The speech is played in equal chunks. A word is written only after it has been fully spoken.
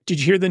Did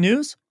you hear the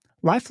news?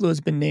 LifeFlow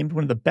has been named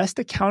one of the best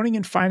accounting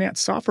and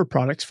finance software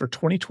products for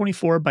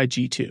 2024 by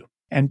G2.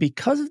 And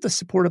because of the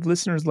support of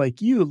listeners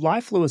like you,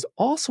 LifeFlow is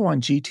also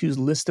on G2's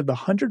list of the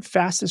 100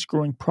 fastest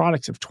growing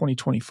products of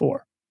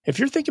 2024. If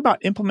you're thinking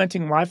about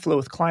implementing LifeFlow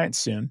with clients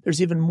soon,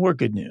 there's even more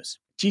good news.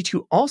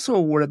 G2 also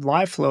awarded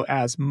LifeFlow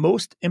as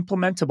Most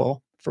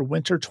Implementable for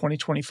winter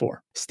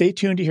 2024. Stay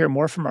tuned to hear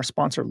more from our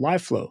sponsor,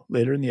 LifeFlow,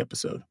 later in the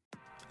episode.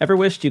 Ever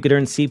wished you could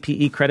earn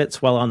CPE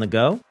credits while on the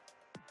go?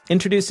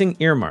 Introducing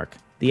Earmark,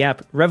 the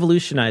app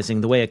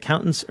revolutionizing the way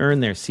accountants earn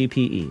their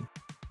CPE.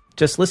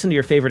 Just listen to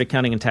your favorite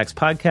accounting and tax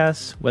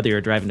podcasts, whether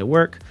you're driving to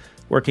work,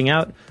 working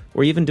out,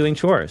 or even doing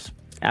chores.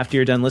 After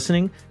you're done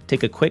listening,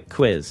 take a quick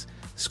quiz.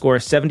 Score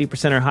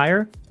 70% or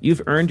higher,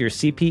 you've earned your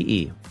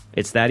CPE.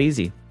 It's that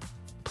easy.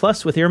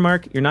 Plus, with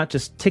Earmark, you're not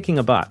just ticking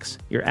a box.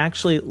 You're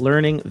actually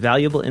learning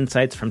valuable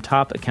insights from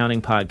top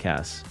accounting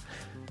podcasts.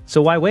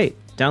 So why wait?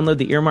 Download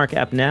the Earmark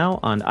app now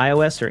on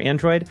iOS or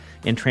Android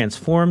and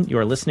transform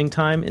your listening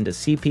time into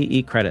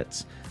CPE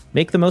credits.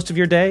 Make the most of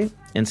your day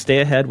and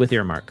stay ahead with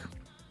Earmark.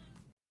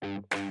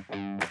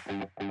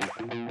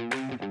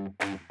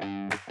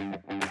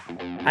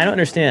 I don't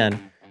understand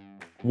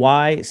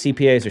why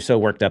CPAs are so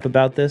worked up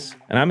about this.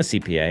 And I'm a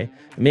CPA.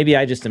 Maybe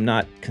I just am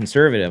not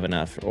conservative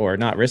enough or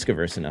not risk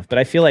averse enough. But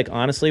I feel like,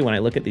 honestly, when I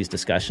look at these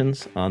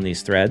discussions on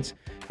these threads,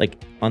 like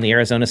on the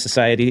Arizona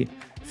Society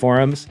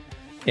forums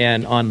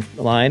and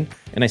online,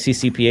 and I see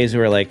CPAs who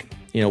are like,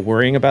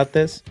 worrying about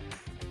this,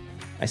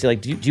 I say,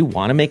 like, do you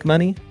want to make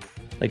money?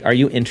 Like, are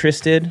you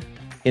interested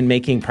in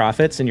making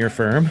profits in your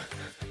firm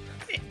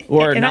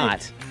or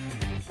not?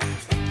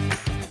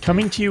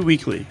 Coming to you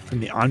weekly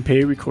from the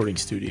OnPay recording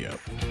studio.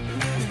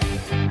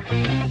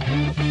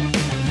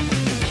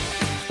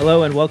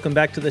 Hello and welcome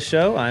back to the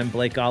show. I'm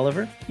Blake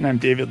Oliver. And I'm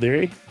David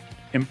Leary.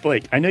 And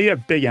Blake, I know you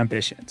have big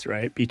ambitions,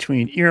 right?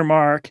 Between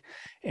Earmark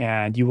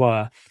and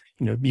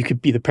you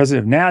could be the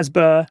president of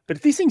NASBA. But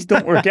if these things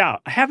don't work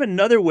out, I have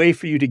another way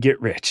for you to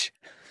get rich.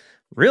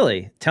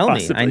 Really? Tell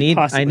me. I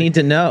need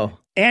to know.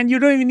 And you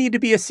don't even need to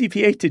be a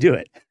CPA to do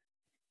it.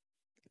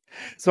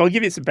 So I'll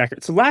give you some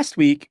background. So last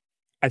week,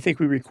 I think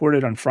we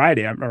recorded on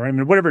Friday, or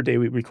whatever day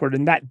we recorded.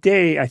 And that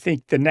day, I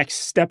think the next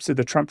steps of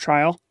the Trump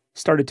trial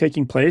started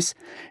taking place.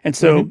 And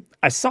so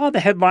I saw the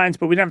headlines,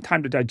 but we didn't have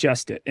time to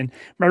digest it. And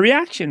my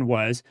reaction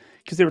was,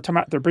 because they were talking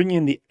about, they're bringing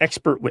in the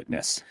expert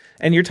witness.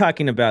 And you're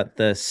talking about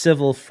the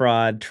civil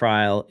fraud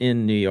trial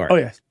in New York. Oh,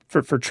 yes.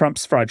 For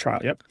Trump's fraud trial.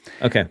 Yep.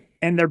 Okay.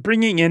 And they're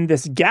bringing in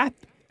this gap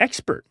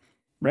expert,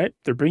 right?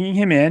 They're bringing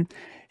him in.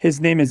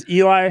 His name is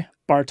Eli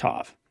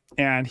Bartov.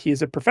 And he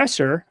is a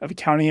professor of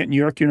accounting at New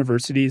York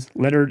University's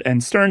Leonard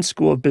and Stern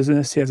School of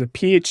Business. He has a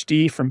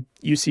PhD from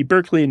UC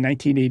Berkeley in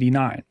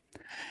 1989.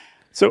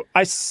 So I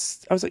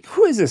was like,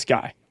 who is this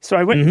guy? So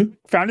I went and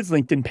found his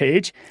LinkedIn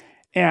page.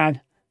 And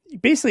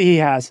basically he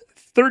has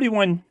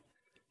 31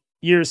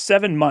 years,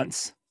 7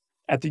 months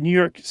at the New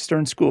York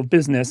Stern School of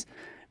Business.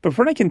 But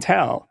from what I can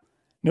tell,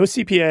 no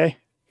CPA,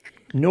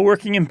 no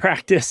working in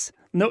practice,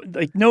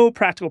 no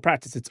practical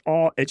practice. It's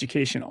all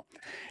educational.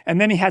 And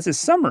then he has his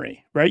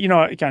summary, right?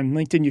 Like on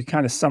LinkedIn, you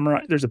kind of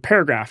summarize. There's a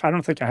paragraph. I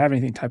don't think I have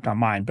anything typed on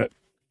mine,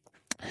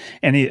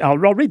 I'll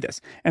read this.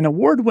 An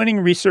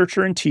award-winning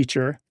researcher and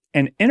teacher,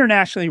 an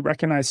internationally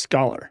recognized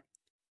scholar.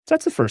 So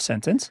that's the first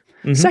sentence.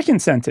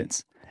 Second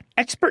sentence,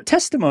 expert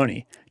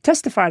testimony.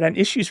 Testified on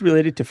issues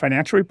related to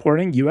financial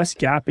reporting, U.S.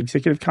 GAAP,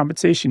 executive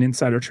compensation,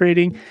 insider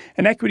trading,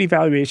 and equity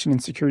valuation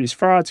and securities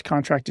frauds,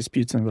 contract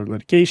disputes, and other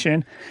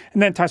litigation.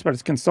 And then it talks about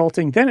his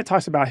consulting. Then it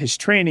talks about his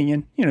training.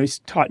 And, he's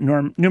taught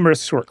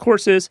numerous short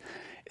courses.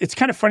 It's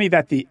kind of funny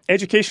that the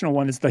educational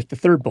one is like the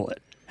third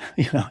bullet,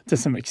 to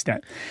some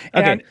extent.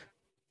 Okay.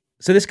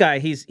 So this guy,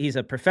 he's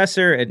a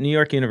professor at New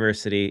York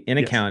University in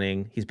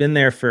accounting. He's been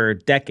there for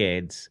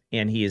decades,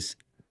 and he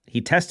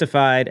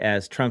testified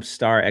as Trump's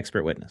star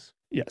expert witness.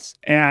 Yes.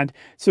 And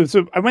so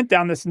I went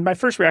down this, and my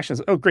first reaction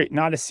was, oh, great,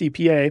 not a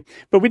CPA.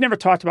 But we never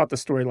talked about the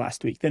story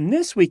last week. Then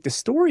this week, the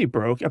story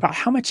broke about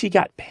how much he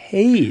got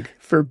paid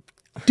for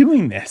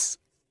doing this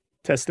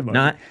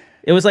testimony.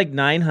 It was like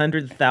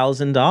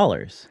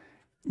 $900,000.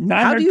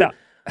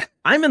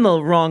 I'm in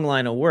the wrong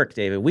line of work,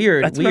 David. We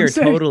are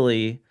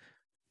totally...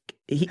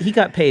 He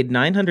got paid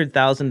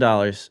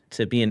 $900,000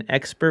 to be an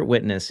expert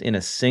witness in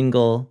a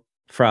single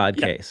fraud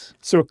case.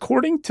 So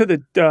according to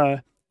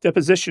the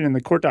deposition in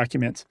the court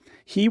documents,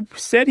 he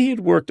said he had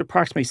worked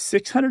approximately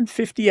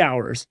 650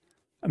 hours,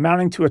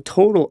 amounting to a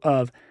total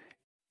of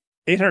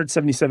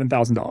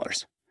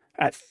 $877,000.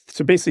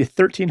 So basically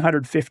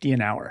 $1,350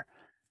 an hour.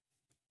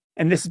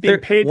 And this is being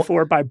paid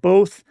for by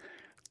both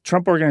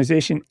Trump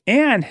Organization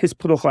and his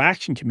political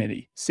action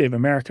committee, Save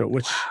America,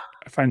 which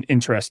I find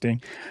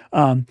interesting.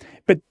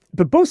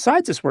 But both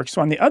sides this works.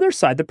 So on the other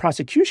side, the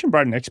prosecution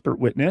brought an expert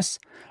witness,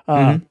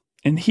 and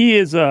he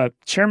is a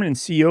chairman and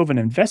CEO of an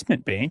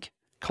investment bank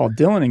called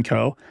Dillon &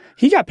 Co.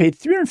 He got paid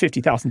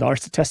 $350,000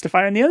 to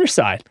testify on the other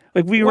side.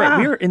 Like we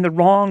were in the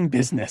wrong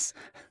business.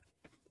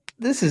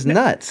 This is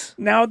nuts.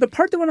 Now, the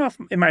part that went off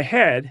in my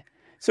head,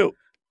 so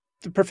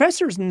the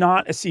professor is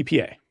not a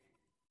CPA.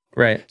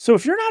 Right. So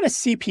if you're not a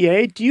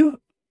CPA, do you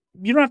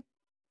you don't have,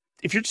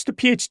 if you're just a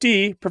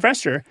PhD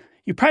professor,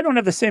 you probably don't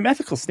have the same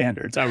ethical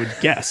standards, I would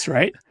guess,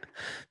 right?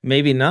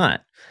 Maybe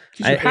not.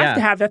 Because you have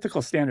to have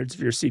ethical standards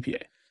for your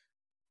CPA.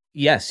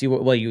 Yes,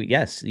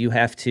 you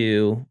have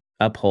to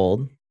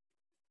uphold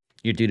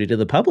your duty to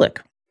the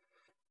public.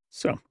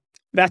 So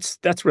that's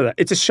where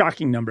it's a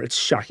shocking number. It's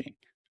shocking.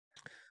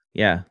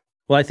 Yeah.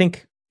 Well, I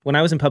think when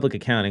I was in public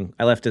accounting,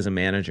 I left as a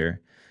manager.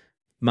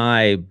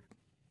 My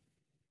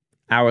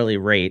hourly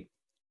rate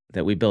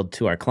that we billed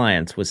to our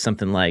clients was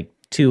something like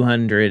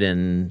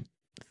 $250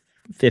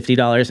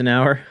 an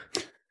hour.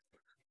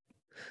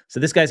 So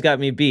this guy's got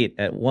me beat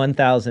at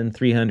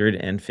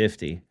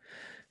 $1,350.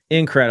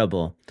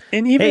 Incredible.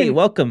 And even, hey,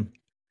 welcome.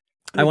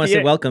 I want to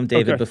say welcome,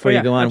 David, before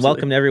you go on. Absolutely.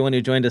 Welcome to everyone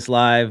who joined us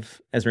live.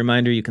 As a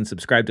reminder, you can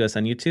subscribe to us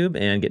on YouTube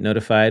and get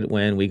notified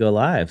when we go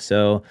live.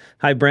 So,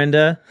 hi,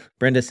 Brenda.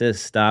 Brenda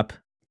says, stop.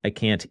 I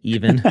can't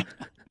even.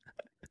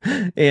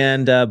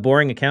 And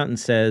Boring Accountant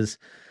says,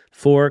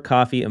 4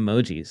 coffee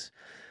emojis.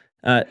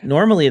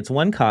 Normally, it's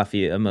 1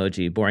 coffee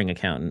emoji, Boring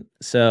Accountant.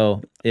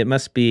 So it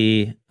must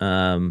be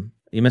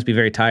you must be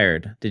very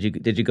tired.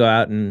 Did you go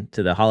out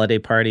to the holiday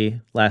party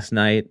last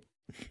night?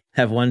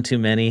 Have one too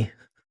many?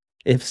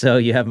 If so,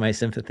 you have my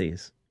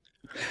sympathies.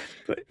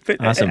 But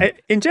awesome.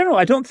 In general,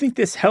 I don't think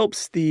this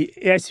helps the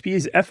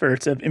AICPA's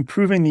efforts of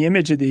improving the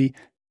image of the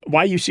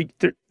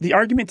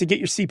argument to get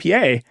your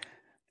CPA.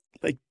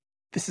 Like,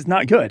 this is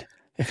not good.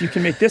 If you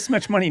can make this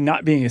much money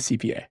not being a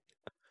CPA.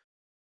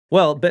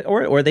 Well, but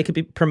or they could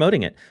be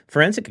promoting it.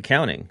 Forensic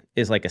accounting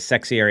is like a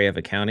sexy area of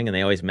accounting, and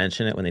they always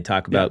mention it when they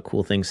talk about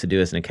cool things to do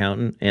as an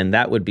accountant. And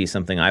that would be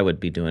something I would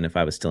be doing if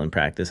I was still in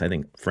practice. I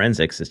think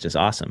forensics is just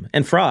awesome.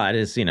 And fraud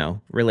is,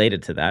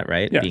 related to that,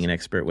 right? Yes. Being an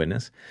expert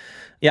witness.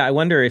 Yeah, I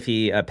wonder if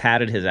he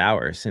padded his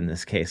hours in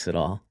this case at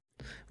all.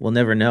 We'll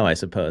never know, I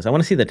suppose. I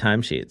want to see the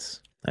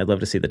timesheets. I'd love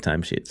to see the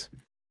timesheets.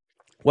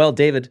 Well,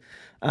 David,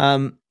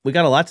 we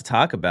got a lot to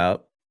talk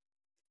about.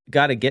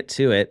 Got to get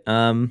to it.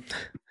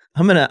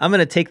 I'm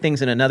gonna take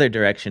things in another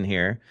direction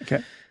here.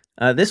 Okay.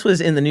 This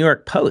was in the New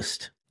York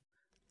Post.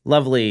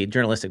 Lovely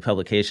journalistic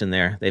publication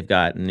there they've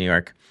got in New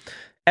York.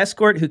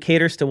 Escort who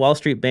caters to Wall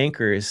Street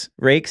bankers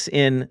rakes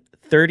in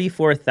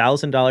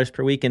 $34,000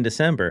 per week in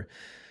December.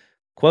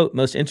 Quote,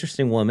 most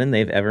interesting woman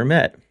they've ever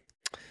met.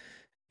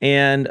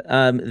 And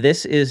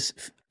this is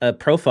a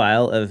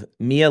profile of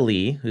Mia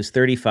Lee, who's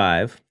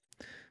 35,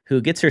 who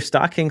gets her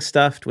stocking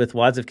stuffed with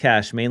wads of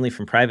cash, mainly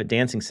from private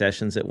dancing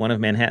sessions at one of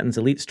Manhattan's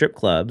elite strip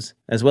clubs,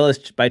 as well as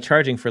by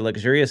charging for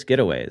luxurious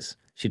getaways,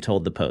 she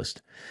told the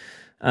Post.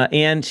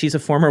 And she's a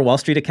former Wall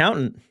Street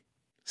accountant.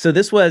 So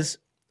this was,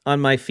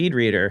 on my feed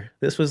reader,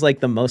 this was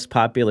like the most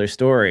popular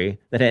story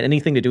that had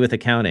anything to do with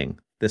accounting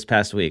this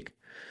past week,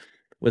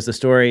 was the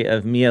story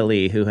of Mia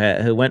Lee, who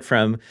went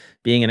from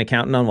being an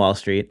accountant on Wall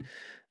Street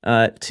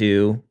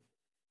to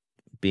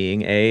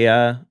being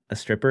a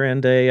stripper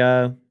and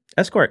a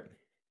escort.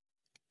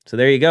 So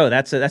there you go.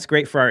 That's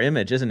great for our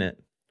image, isn't it?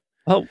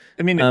 Well,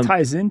 I mean, it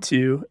ties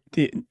into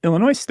the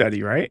Illinois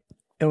study, right?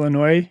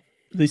 Illinois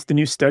released a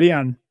new study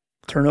on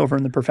turnover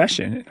in the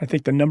profession. I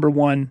think the number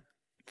one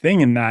thing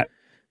in that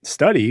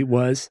study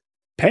was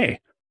pay,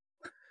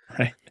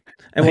 right?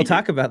 And we'll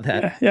talk about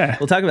that. Yeah.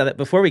 We'll talk about that.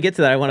 Before we get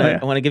to that, I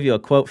want to give you a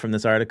quote from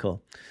this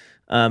article.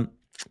 The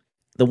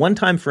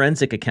one-time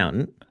forensic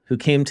accountant who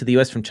came to the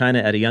U.S. from China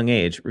at a young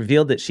age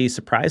revealed that she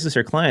surprises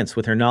her clients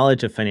with her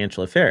knowledge of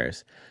financial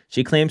affairs.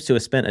 She claims to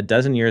have spent a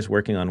dozen years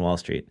working on Wall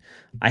Street.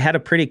 I had a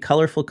pretty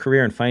colorful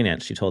career in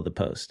finance, she told the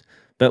Post.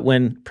 But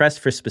when pressed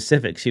for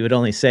specifics, she would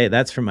only say,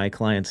 that's for my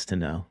clients to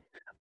know.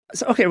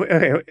 So, okay.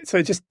 So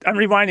I'm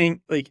rewinding.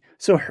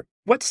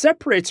 What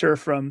separates her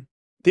from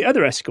the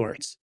other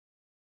escorts?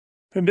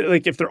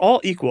 Like, if they're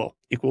all equal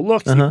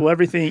looks, equal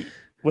everything,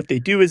 what they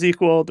do is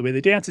equal, the way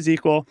they dance is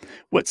equal.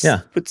 What's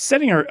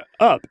setting her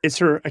up is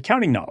her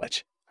accounting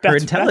knowledge. Her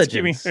intelligence. That's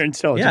giving her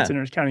intelligence and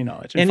her accounting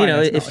knowledge. And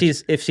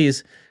if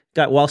she's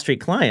got Wall Street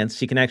clients,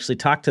 she can actually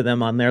talk to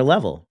them on their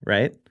level,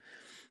 right?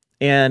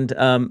 And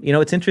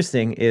what's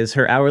interesting is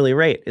her hourly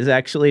rate is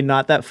actually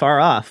not that far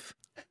off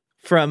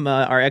from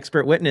our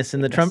expert witness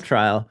in the Trump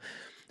trial.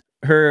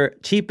 Her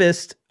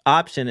cheapest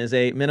option is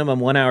a minimum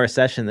 1-hour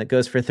session that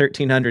goes for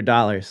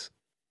 $1,300,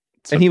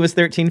 and he was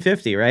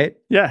 $1,350, right?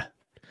 Yeah.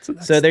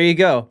 So there you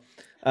go.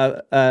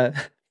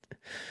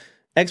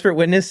 Expert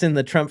witness in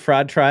the Trump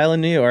fraud trial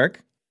in New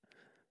York,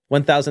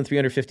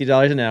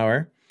 $1,350 an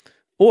hour,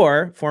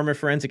 or former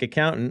forensic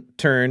accountant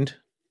turned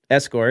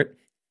escort,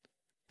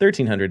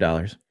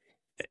 $1,300.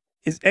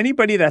 Is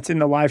anybody that's in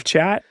the live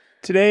chat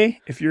today,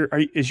 is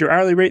your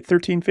hourly rate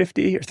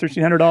 $1,350 or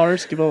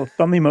 $1,300? Give a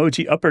thumb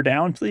emoji up or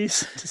down,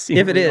 please, to see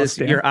if it is.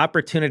 Your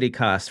opportunity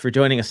cost for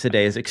joining us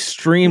today is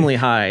extremely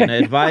high, and I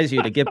advise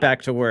you to get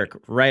back to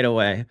work right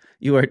away.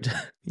 You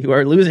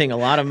are losing a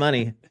lot of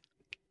money,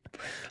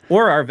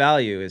 or our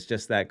value is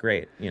just that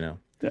great, Yeah.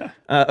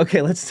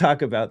 Okay, let's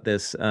talk about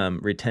this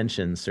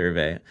retention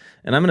survey,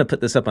 and I'm going to put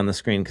this up on the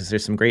screen because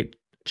there's some great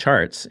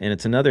charts, and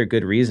it's another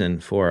good reason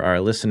for our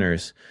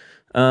listeners,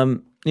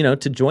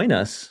 to join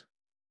us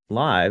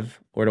live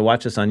or to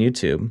watch us on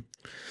YouTube.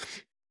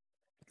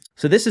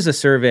 So this is a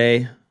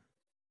survey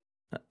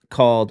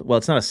called, well,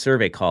 it's not a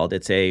survey called,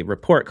 it's a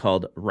report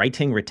called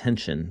Writing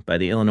Retention by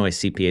the Illinois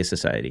CPA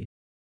Society.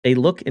 A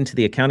look into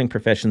the accounting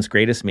profession's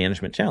greatest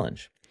management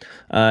challenge.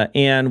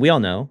 And we all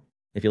know,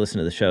 if you listen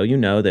to the show, you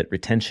know that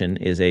retention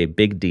is a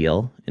big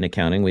deal in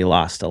accounting. We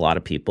lost a lot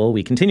of people.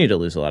 We continue to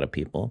lose a lot of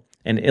people.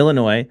 And the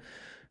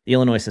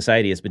Illinois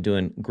Society has been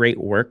doing great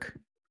work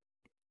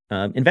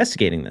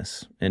investigating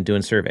this and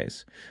doing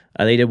surveys.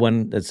 They did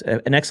one that's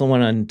an excellent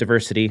one on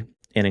diversity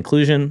and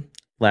inclusion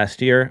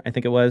last year, I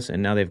think it was,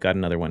 and now they've got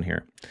another one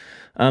here.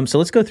 So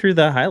let's go through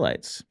the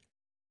highlights.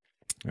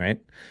 All right.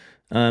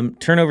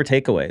 Turnover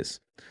takeaways.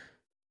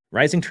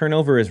 Rising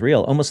turnover is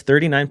real. Almost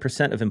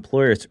 39% of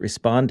employers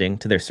responding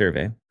to their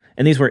survey,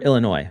 and these were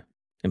Illinois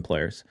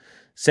employers,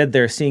 said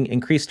they're seeing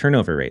increased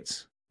turnover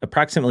rates.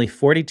 Approximately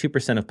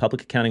 42% of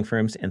public accounting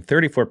firms and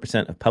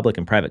 34% of public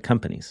and private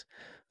companies.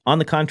 On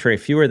the contrary,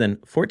 fewer than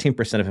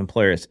 14% of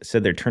employers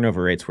said their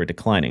turnover rates were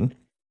declining.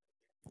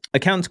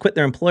 Accountants quit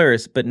their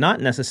employers, but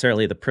not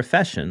necessarily the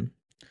profession.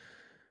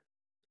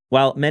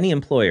 While many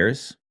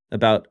employers,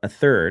 about a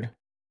third,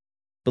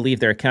 believe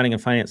their accounting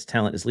and finance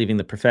talent is leaving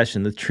the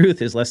profession, the truth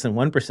is less than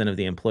 1% of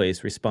the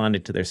employees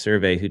responding to their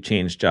survey who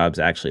changed jobs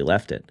actually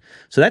left it.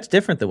 So that's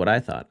different than what I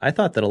thought. I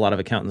thought that a lot of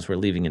accountants were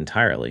leaving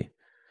entirely.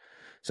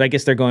 So I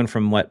guess they're going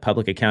from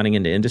public accounting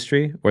into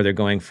industry, or they're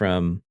going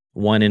from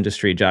one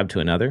industry job to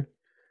another.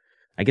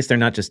 I guess they're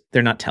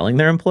not telling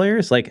their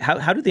employers. Like,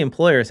 how do the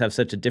employers have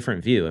such a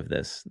different view of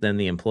this than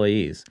the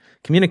employees?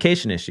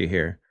 Communication issue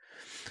here.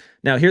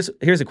 Now, here's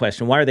a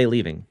question. Why are they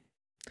leaving?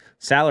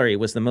 Salary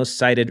was the most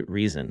cited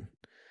reason.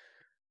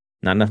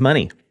 Not enough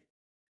money.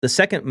 The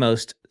second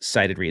most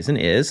cited reason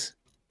is,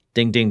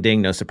 ding, ding,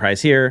 ding, no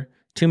surprise here,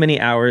 too many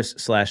hours /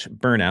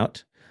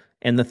 burnout.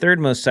 And the third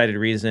most cited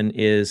reason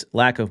is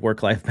lack of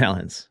work-life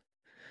balance.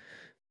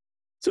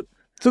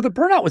 So the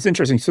burnout was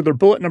interesting. So their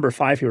bullet number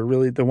 5 here,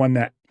 really the one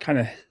that kind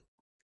of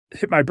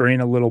hit my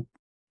brain a little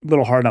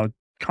hard on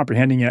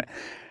comprehending it.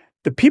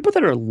 The people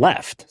that are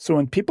left, so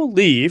when people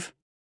leave,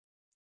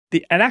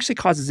 it actually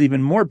causes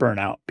even more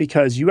burnout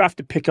because you have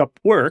to pick up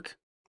work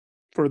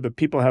for the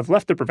people who have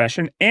left the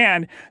profession,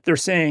 and they're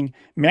saying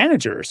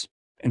managers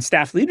and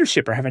staff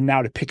leadership are having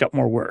now to pick up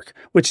more work,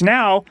 which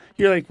now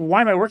you're like, why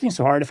am I working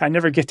so hard if I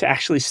never get to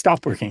actually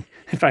stop working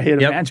if I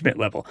hit a management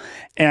level?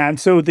 And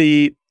so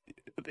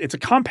it's a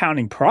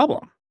compounding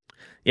problem.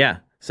 Yeah.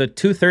 So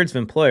 2/3 of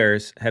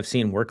employers have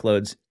seen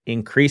workloads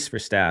increase for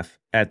staff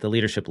at the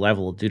leadership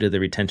level due to the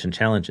retention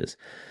challenges.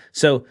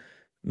 So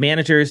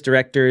managers,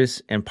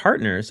 directors, and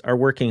partners are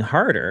working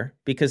harder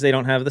because they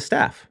don't have the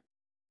staff,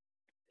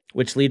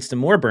 which leads to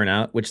more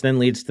burnout, which then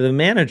leads to the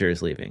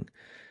managers leaving,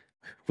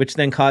 which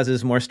then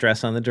causes more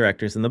stress on the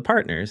directors and the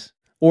partners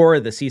or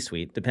the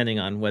C-suite, depending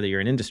on whether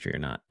you're in industry or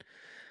not.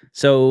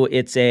 So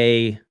it's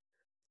a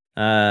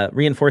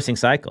reinforcing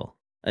cycle,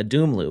 a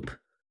doom loop,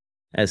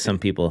 as some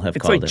people have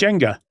called it. It's like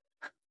Jenga.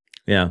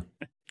 Yeah.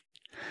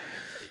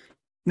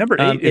 Number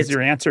 8 is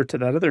your answer to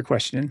that other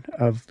question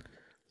of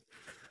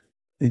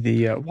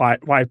the why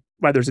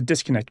there's a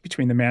disconnect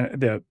between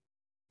the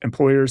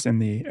employers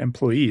and the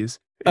employees.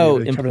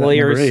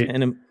 Employers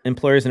and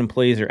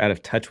employees are out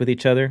of touch with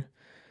each other.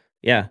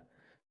 Yeah.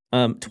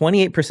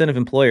 28% of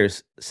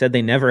employers said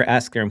they never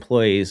ask their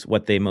employees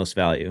what they most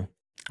value.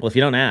 Well, if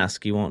you don't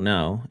ask, you won't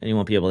know, and you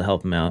won't be able to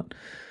help them out.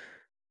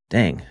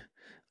 Dang.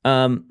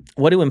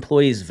 What do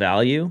employees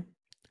value?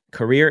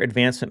 Career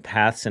advancement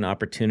paths and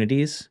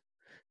opportunities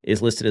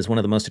is listed as one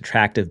of the most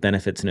attractive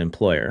benefits an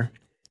employer.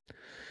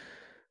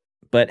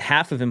 But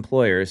half of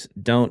employers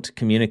don't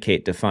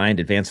communicate defined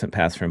advancement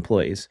paths for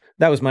employees.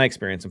 That was my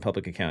experience in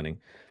public accounting.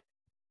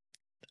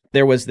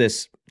 There was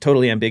this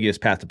totally ambiguous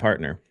path to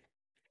partner.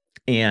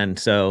 And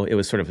so it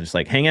was sort of just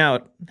like, hang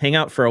out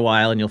for a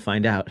while and you'll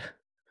find out.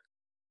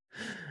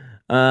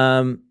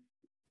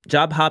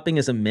 Job hopping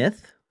is a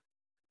myth.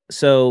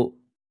 So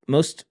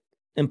most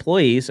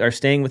employees are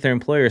staying with their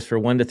employers for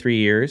 1 to 3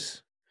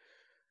 years.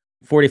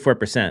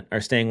 44% are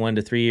staying 1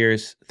 to 3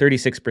 years.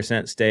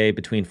 36% stay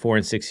between 4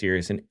 and 6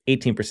 years, and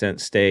 18%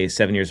 stay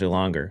 7 years or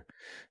longer.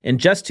 And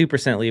just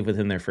 2% leave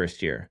within their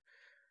first year.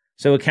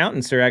 So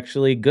accountants are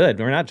actually good.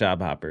 We're not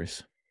job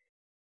hoppers.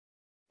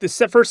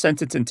 This first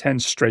sentence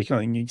intends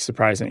strikingly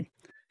surprising.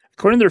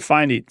 According to their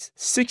findings,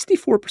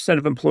 64%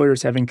 of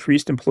employers have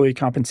increased employee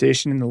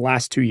compensation in the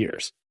last 2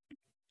 years.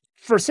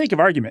 For sake of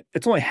argument,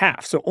 it's only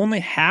half. So only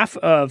half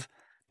of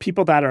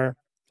people that are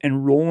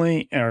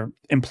enrolling or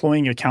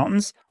employing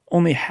accountants,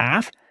 only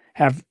half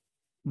have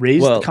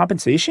raised the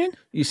compensation?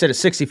 You said it's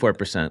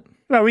 64%.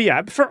 Well,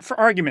 yeah, for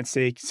argument's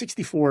sake,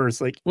 64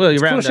 is like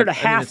it's closer to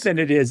half than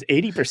it is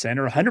 80%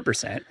 or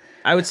 100%.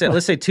 I would say,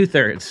 let's say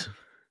 2/3.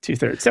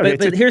 2/3. So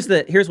but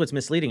here's what's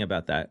misleading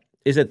about that,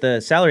 is that the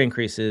salary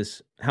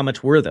increases, how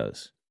much were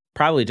those?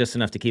 Probably just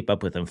enough to keep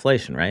up with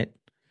inflation, right?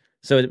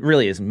 So it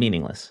really is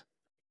meaningless.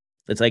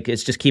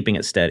 It's just keeping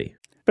it steady.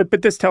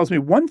 But this tells me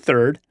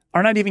 1/3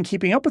 are not even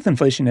keeping up with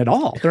inflation at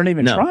all. They're not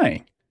even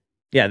trying.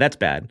 Yeah, that's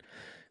bad.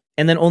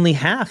 And then only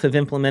half have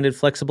implemented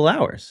flexible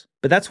hours.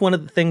 But that's one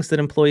of the things that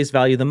employees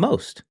value the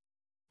most.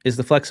 is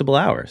the flexible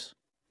hours.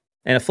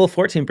 And a full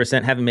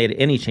 14% haven't made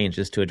any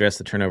changes to address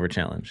the turnover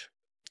challenge.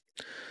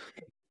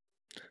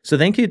 So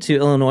thank you to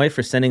Illinois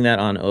for sending that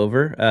on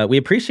over. We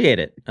appreciate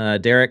it.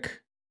 Derek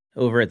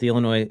over at the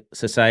Illinois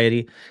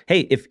Society.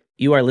 Hey, if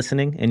you are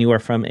listening and you are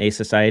from a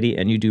society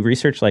and you do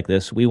research like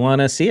this, we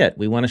want to see it.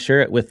 We want to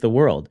share it with the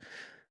world.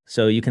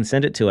 So you can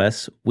send it to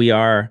us. We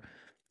are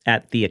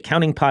at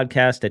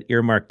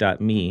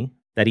theaccountingpodcast@earmark.me.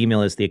 That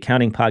email is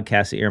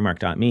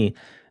theaccountingpodcast@earmark.me.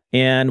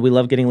 And we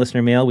love getting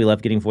listener mail. We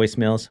love getting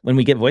voicemails. When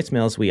we get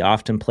voicemails, we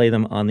often play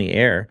them on the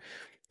air.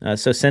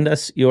 So send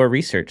us your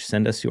research.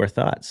 Send us your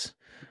thoughts.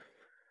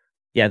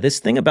 Yeah, this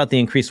thing about the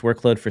increased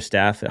workload for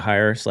staff at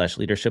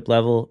higher/leadership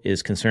level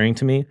is concerning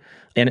to me.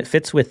 And it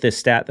fits with this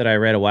stat that I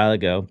read a while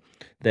ago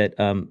that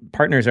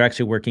partners are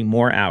actually working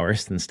more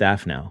hours than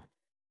staff now.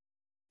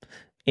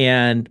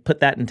 And put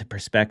that into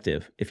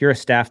perspective. If you're a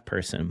staff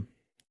person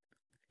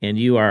and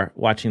you are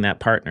watching that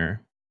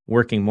partner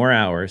working more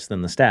hours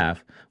than the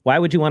staff, why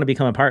would you want to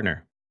become a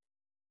partner?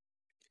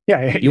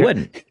 Yeah. You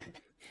wouldn't.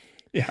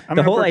 Yeah. I'm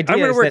going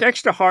to work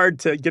extra hard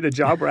to get a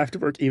job where I have to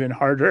work even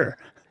harder.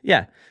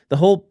 Yeah. The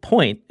whole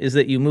point is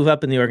that you move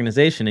up in the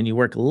organization and you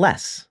work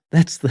less.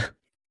 That's what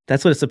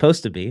it's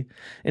supposed to be.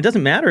 It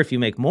doesn't matter if you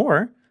make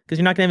more because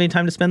you're not going to have any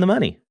time to spend the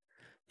money.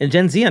 And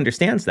Gen Z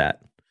understands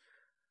that.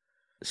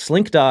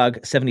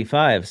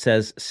 SlinkDog75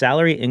 says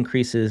salary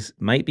increases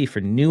might be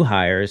for new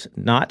hires,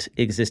 not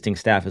existing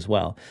staff as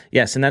well.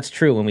 Yes, and that's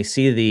true. When we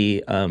see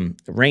the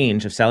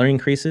range of salary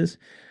increases,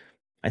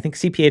 I think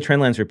CPA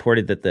Trendlines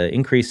reported that the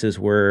increases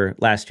were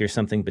last year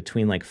something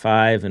between like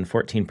 5 and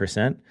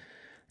 14%.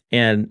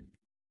 And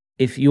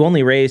if you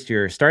only raised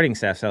your starting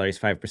staff salaries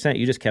 5%,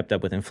 you just kept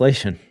up with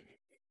inflation.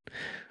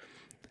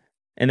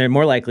 And they're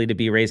more likely to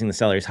be raising the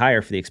salaries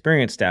higher for the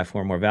experienced staff who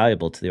are more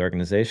valuable to the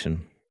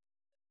organization.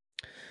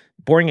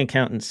 Boring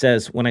Accountant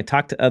says, when I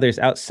talk to others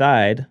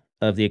outside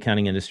of the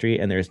accounting industry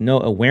and there's no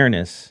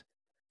awareness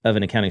of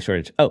an accounting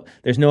shortage. Oh,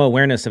 there's no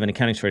awareness of an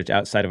accounting shortage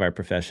outside of our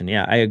profession.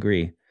 Yeah, I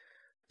agree.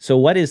 So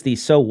what is the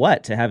so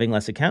what to having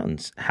less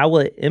accountants? How will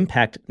it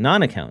impact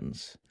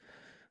non-accountants?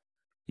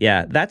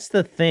 Yeah, that's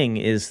the thing,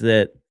 is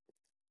that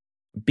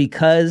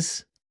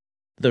because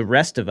the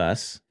rest of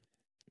us,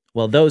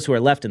 well, those who are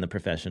left in the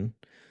profession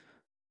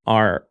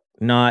are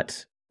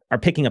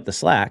picking up the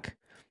slack,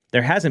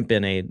 there hasn't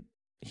been a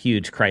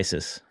huge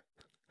crisis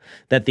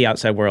that the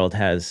outside world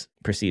has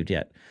perceived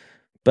yet.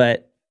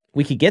 But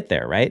we could get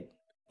there, right?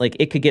 Like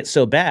it could get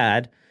so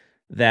bad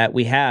that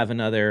we have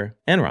another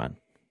Enron.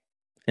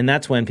 And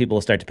that's when people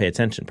will start to pay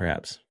attention,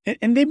 perhaps.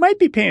 And they might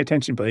be paying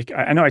attention, Blake.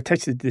 I know I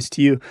texted this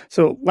to you.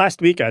 So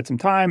last week I had some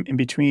time in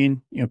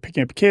between,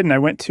 picking up a kid, and I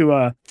went to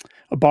a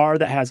bar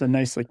that has a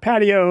nice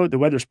patio. The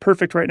weather's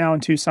perfect right now in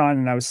Tucson,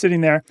 and I was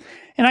sitting there,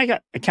 and I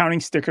got accounting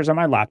stickers on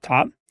my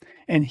laptop.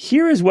 And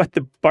here is what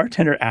the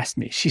bartender asked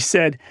me. She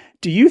said,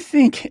 do you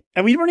think,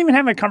 and we weren't even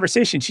having a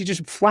conversation, she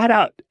just flat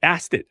out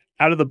asked it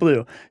out of the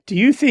blue, do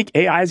you think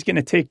AI is going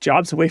to take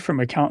jobs away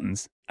from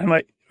accountants? I'm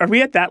like, are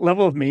we at that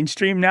level of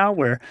mainstream now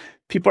where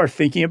people are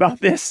thinking about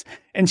this?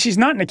 And she's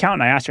not an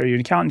accountant. I asked her, are you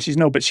an accountant? She's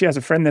no, but she has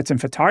a friend that's in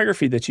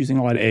photography that's using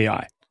a lot of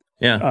AI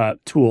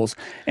tools.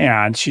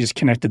 And she just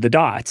connected the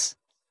dots.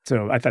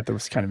 So I thought that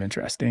was kind of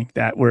interesting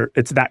that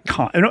it's that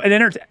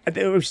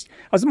I was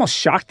almost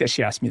shocked that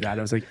she asked me that.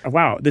 I was like,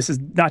 wow, this is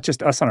not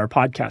just us on our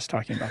podcast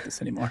talking about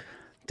this anymore.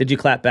 Did you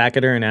clap back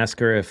at her and ask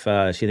her if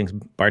she thinks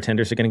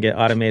bartenders are going to get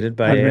automated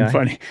by AI? That would have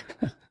been funny.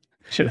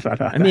 Should have thought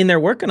about that. I mean, they're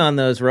working on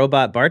those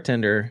robot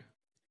bartender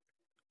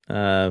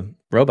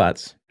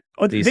robots.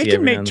 Oh, they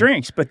can make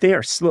drinks, but they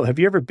are slow. Have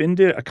you ever been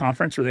to a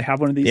conference where they have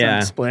one of these on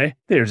display?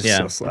 They're just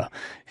so slow.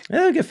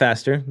 They'll get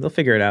faster. They'll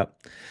figure it out.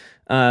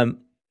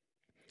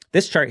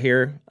 This chart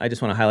here, I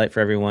just want to highlight for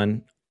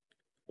everyone.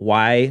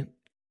 Why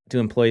do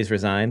employees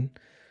resign?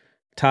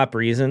 Top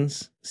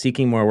reasons: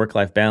 seeking more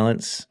work-life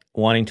balance,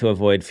 wanting to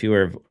avoid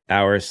fewer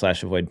hours /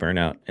 avoid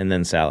burnout, and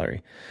then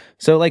salary.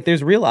 So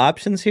there's real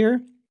options here.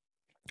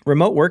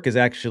 Remote work is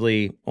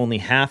actually only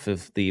half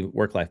of the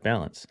work-life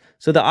balance.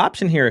 So the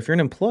option here, if you're an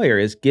employer,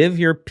 is give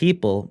your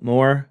people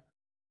more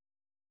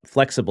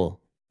flexible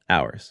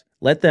hours.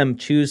 Let them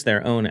choose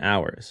their own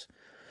hours.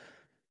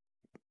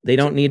 They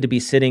don't need to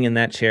be sitting in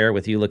that chair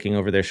with you looking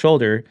over their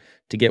shoulder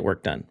to get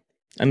work done.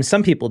 I mean,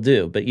 some people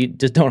do, but you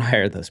just don't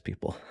hire those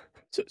people.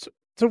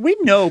 So we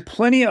know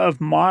plenty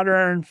of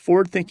modern,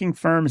 forward-thinking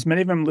firms.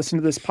 Many of them listen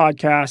to this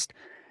podcast,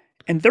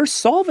 and they're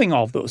solving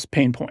all of those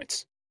pain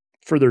points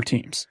for their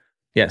teams.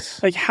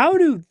 Yes.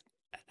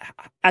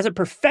 As a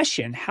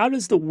profession, how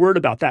does the word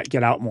about that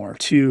get out more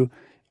to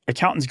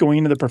accountants going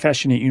into the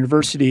profession at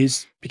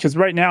universities? Because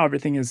right now,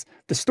 the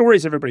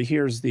stories everybody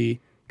hears, the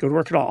go to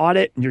work at an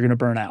audit and you're going to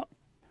burn out.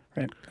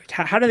 Right?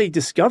 How do they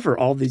discover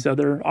all these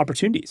other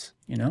opportunities?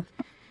 I don't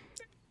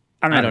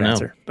have an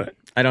answer, but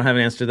I don't have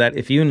an answer to that.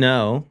 If you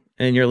know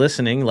and you're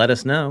listening, let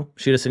us know.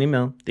 Shoot us an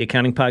email,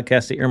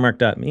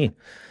 theaccountingpodcast@earmark.me.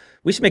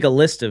 We should make a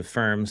list of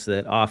firms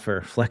that offer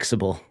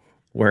flexible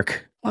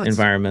work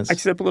environments. I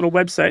set up a little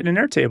website and an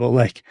Airtable,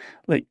 like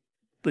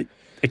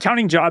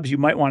accounting jobs you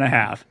might want to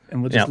have,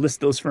 and we'll just list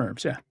those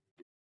firms. Yeah.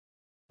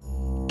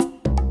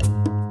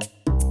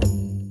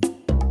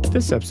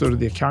 This episode of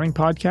the Accounting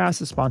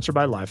Podcast is sponsored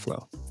by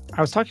LifeFlow.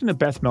 I was talking to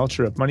Beth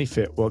Melcher of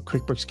MoneyFit while at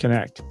QuickBooks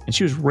Connect, and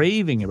she was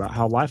raving about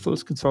how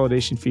LifeFlow's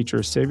consolidation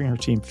feature is saving her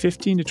team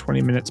 15 to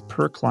 20 minutes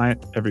per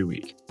client every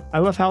week. I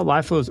love how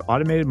LifeFlow's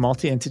automated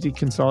multi-entity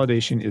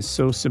consolidation is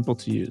so simple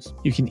to use.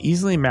 You can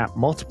easily map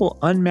multiple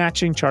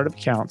unmatching chart of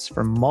accounts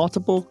from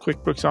multiple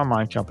QuickBooks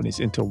Online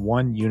companies into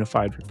one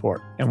unified report.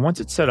 And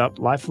once it's set up,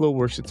 LifeFlow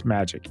works its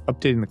magic,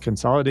 updating the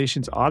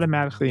consolidations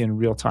automatically in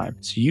real time,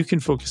 so you can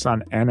focus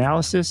on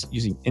analysis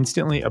using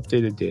instantly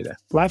updated data.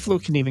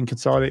 LifeFlow can even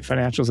consolidate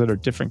financials that are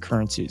different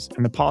currencies,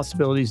 and the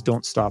possibilities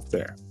don't stop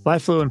there.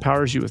 LifeFlow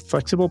empowers you with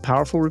flexible,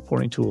 powerful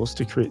reporting tools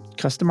to create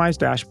customized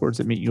dashboards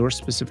that meet your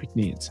specific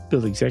needs.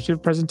 Build executive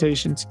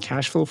presentations,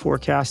 cash flow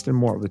forecasts, and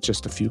more with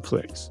just a few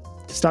clicks.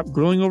 To stop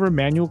grueling over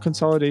manual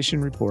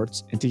consolidation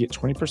reports and to get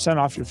 20%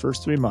 off your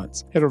first 3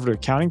 months, head over to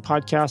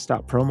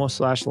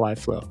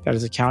accountingpodcast.promo/LifeFlow. That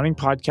is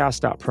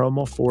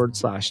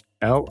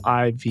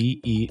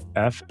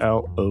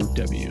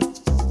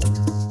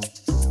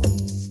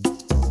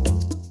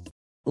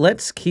accountingpodcast.promo/LIVEFLOW.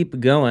 Let's keep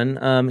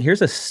going.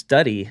 Here's a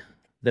study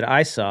that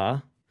I saw.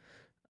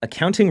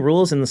 Accounting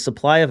Rules in the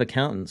Supply of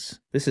Accountants.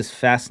 This is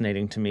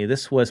fascinating to me.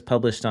 This was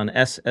published on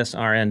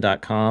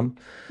ssrn.com.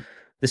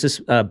 This is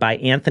by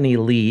Anthony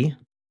Lee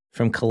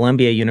from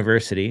Columbia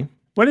University.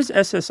 What is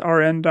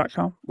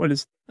ssrn.com? What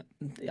is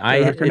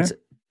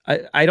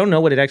I don't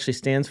know what it actually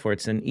stands for.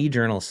 It's an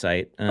e-journal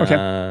site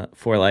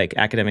for like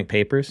academic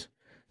papers.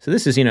 So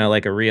this is,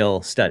 like a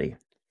real study,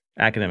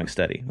 academic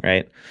study,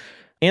 right?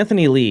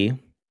 Anthony Lee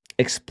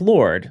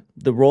explored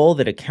the role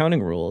that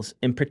accounting rules,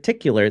 in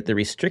particular the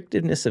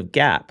restrictiveness of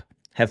GAAP,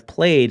 have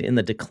played in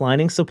the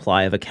declining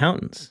supply of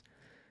accountants.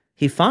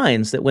 He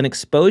finds that when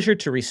exposure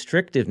to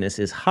restrictiveness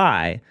is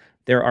high,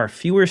 there are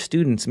fewer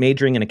students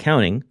majoring in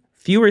accounting,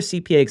 fewer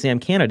CPA exam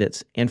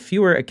candidates, and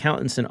fewer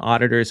accountants and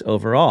auditors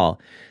overall.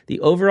 The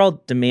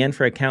overall demand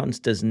for accountants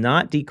does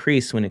not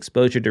decrease when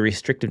exposure to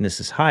restrictiveness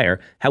is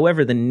higher.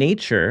 However, the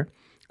nature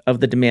of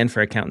the demand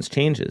for accountants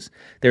changes.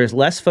 There is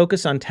less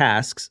focus on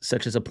tasks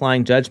such as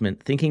applying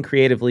judgment, thinking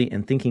creatively,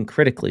 and thinking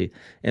critically,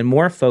 and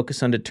more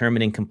focus on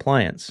determining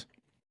compliance.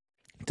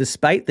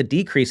 Despite the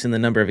decrease in the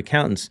number of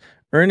accountants,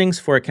 earnings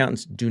for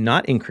accountants do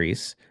not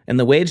increase, and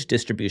the wage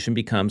distribution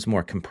becomes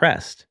more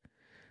compressed.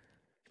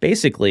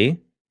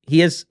 Basically, he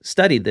has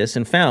studied this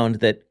and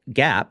found that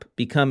GAAP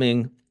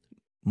becoming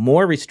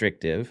more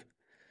restrictive,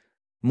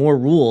 more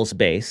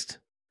rules-based,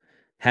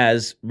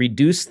 has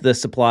reduced the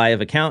supply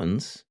of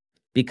accountants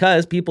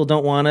because people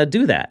don't want to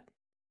do that.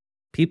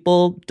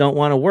 People don't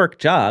want to work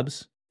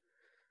jobs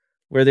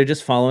where they're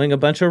just following a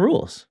bunch of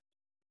rules.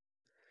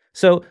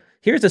 So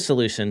here's a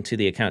solution to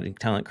the accounting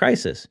talent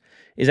crisis,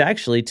 is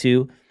actually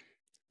to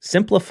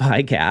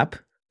simplify GAAP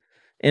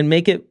and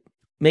make it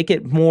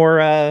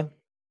more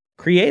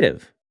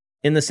creative,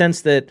 in the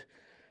sense that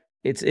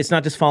it's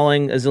not just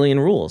following a zillion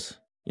rules,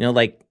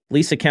 like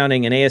lease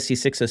accounting and ASC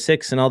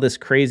 606 and all this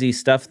crazy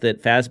stuff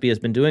that FASB has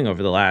been doing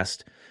over the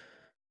last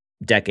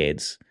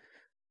decades.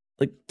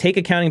 Like, take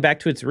accounting back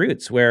to its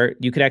roots, where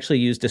you could actually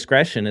use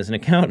discretion as an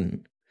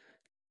accountant,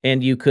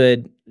 and you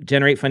could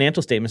generate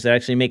financial statements that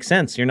actually make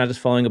sense. You're not just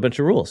following a bunch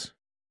of rules.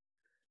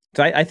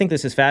 So I think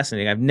this is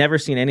fascinating. I've never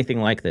seen anything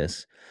like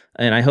this,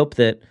 and I hope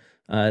that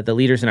the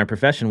leaders in our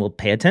profession will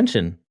pay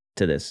attention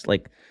to this.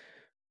 Like,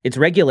 it's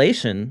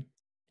regulation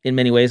in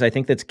many ways, I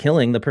think, that's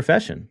killing the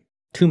profession.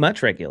 Too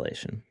much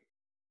regulation,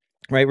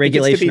 right?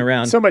 Regulation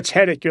around so much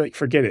headache. You're like,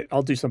 forget it.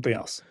 I'll do something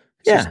else.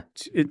 And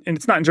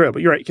it's not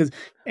enjoyable. You're right,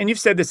 and you've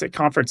said this at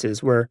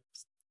conferences where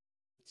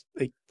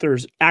like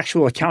there's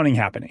actual accounting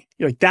happening.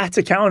 You're like, that's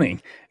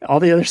accounting. All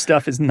the other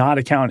stuff is not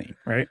accounting,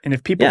 right? And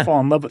if people fall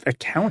in love with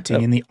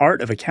accounting and the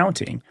art of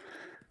accounting,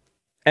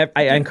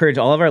 I encourage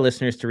all of our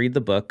listeners to read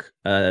the book,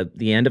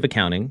 The End of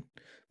Accounting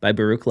by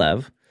Baruch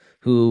Lev,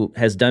 who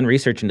has done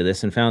research into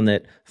this and found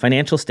that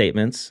financial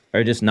statements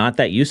are just not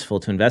that useful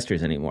to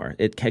investors anymore.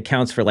 It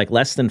accounts for like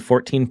less than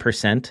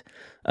 14%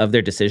 of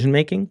their decision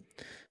making,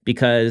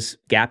 because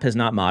GAAP has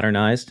not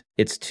modernized.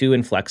 It's too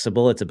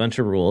inflexible. It's a bunch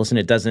of rules, and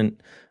it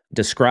doesn't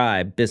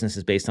describe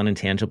businesses based on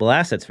intangible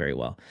assets very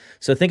well.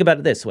 So think about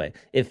it this way.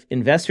 If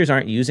investors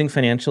aren't using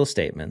financial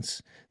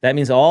statements, that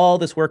means all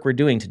this work we're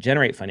doing to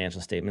generate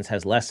financial statements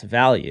has less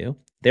value.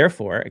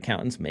 Therefore,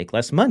 accountants make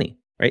less money,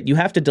 right? You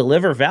have to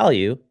deliver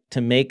value to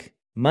make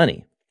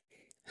money.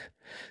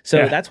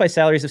 So that's why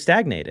salaries have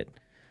stagnated,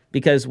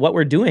 because what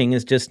we're doing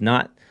is just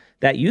not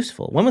that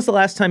useful. When was the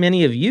last time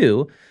any of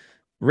you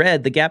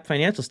read the GAAP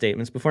financial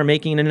statements before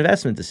making an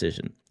investment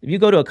decision? If you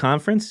go to a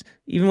conference,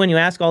 even when you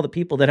ask all the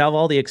people that have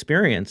all the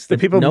experience, the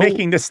people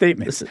making the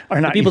statements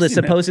are not the people that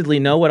supposedly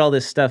know what all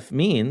this stuff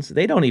means,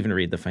 they don't even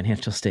read the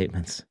financial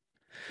statements.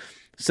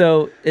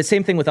 So it's the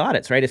same thing with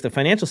audits, right? If the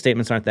financial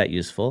statements aren't that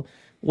useful,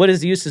 what is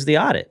the use of the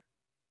audit?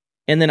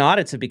 And then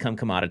audits have become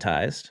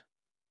commoditized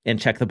and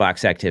check the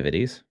box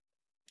activities.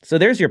 So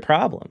there's your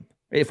problem.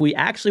 If we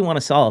actually want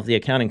to solve the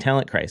accounting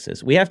talent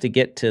crisis, we have to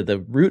get to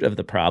the root of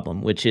the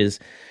problem, which is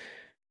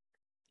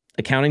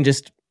accounting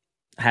just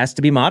has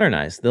to be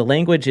modernized. The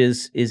language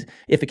is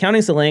if accounting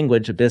is the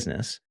language of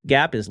business,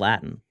 GAAP is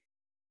Latin.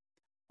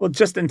 Well,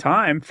 just in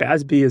time,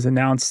 FASB has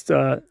announced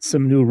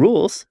some new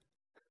rules.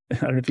 I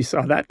don't know if you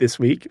saw that this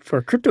week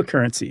for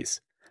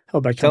cryptocurrencies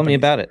held by companies. Tell me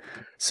about it.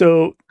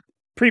 So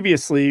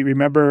previously,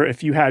 remember,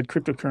 if you had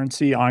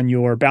cryptocurrency on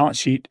your balance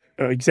sheet,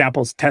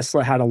 examples,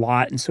 Tesla had a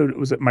lot, and so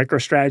was it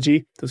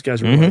MicroStrategy. Those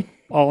guys were like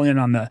all in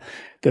on the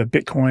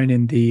Bitcoin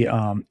and the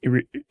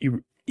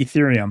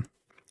Ethereum.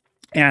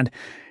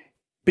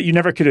 But you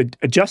never could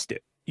adjust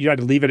it. You had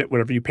to leave it at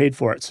whatever you paid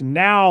for it. So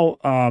now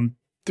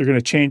they're going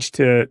to change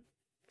to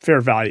fair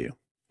value.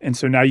 And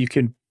so now you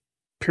can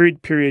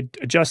period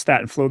adjust that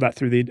and flow that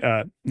through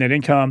the net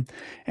income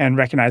and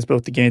recognize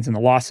both the gains and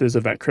the losses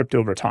of that crypto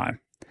over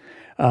time.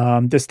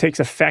 This takes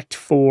effect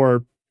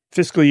for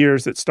fiscal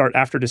years that start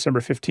after December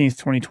 15th,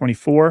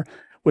 2024,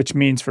 which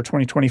means for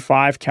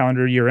 2025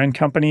 calendar year-end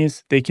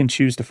companies, they can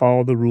choose to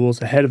follow the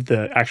rules ahead of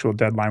the actual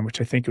deadline,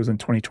 which I think was in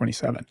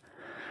 2027.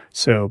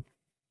 So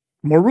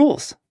more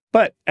rules.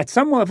 But at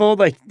some level,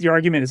 like the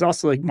argument is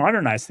also like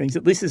modernize things.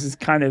 At least this is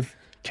kind of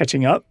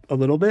catching up a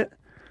little bit.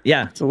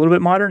 Yeah. It's a little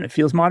bit modern. It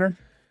feels modern.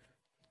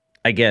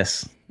 I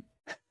guess.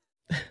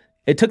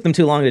 It took them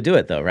too long to do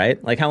it though,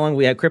 right? Like how long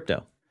we had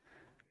crypto?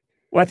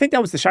 Well, I think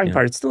that was the shocking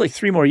part. It's still like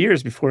 3 more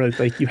years before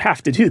like you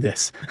have to do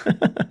this.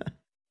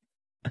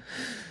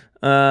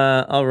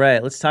 All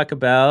right, let's talk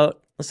about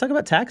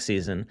tax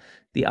season.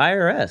 The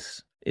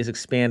IRS is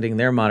expanding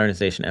their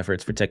modernization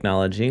efforts for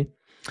technology.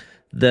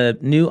 The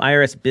new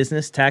IRS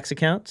Business Tax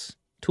Accounts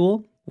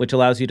tool, which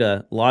allows you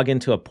to log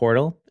into a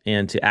portal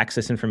and to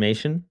access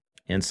information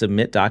and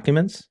submit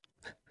documents.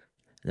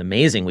 It's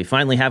amazing. We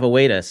finally have a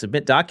way to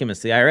submit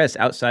documents to the IRS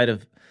outside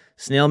of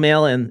snail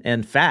mail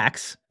and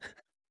fax.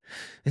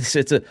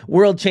 It's a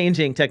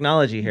world-changing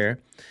technology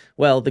here.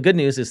 Well, the good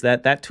news is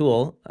that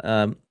tool,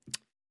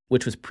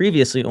 which was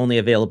previously only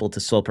available to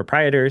sole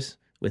proprietors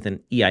with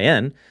an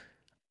EIN,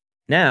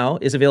 now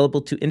is available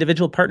to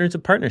individual partners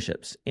of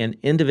partnerships and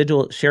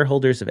individual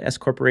shareholders of S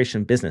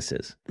corporation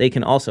businesses. They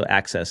can also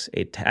access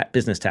a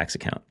business tax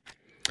account.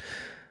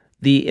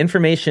 The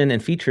information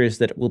and features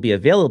that will be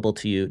available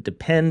to you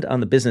depend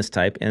on the business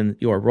type and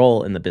your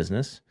role in the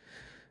business.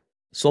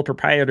 Sole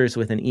proprietors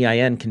with an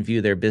EIN can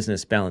view their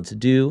business balance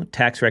due,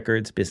 tax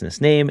records,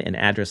 business name, and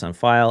address on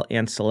file,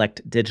 and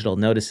select digital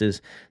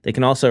notices. They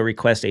can also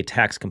request a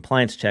tax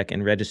compliance check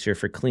and register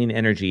for clean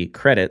energy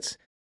credits.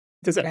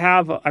 Does it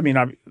have,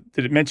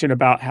 did it mention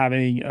about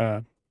having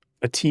a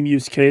team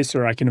use case,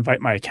 or I can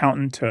invite my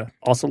accountant to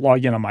also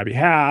log in on my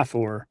behalf,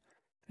 or?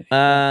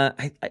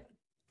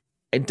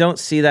 I don't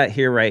see that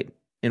here right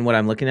in what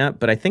I'm looking at,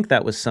 but I think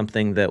that was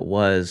something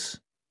it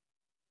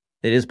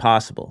is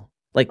possible.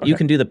 Like You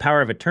can do the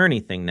power of attorney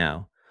thing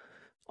now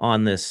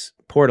on this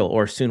portal,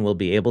 or soon will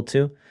be able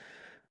to.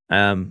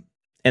 And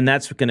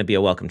that's going to be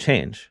a welcome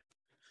change.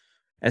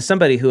 As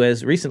somebody who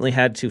has recently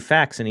had to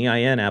fax an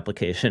EIN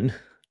application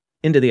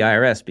into the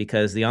IRS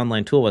because the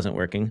online tool wasn't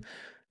working,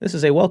 this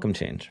is a welcome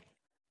change.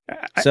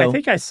 I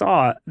think I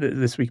saw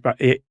this week about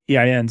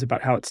EINs,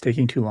 about how it's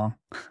taking too long.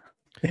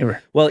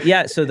 Well,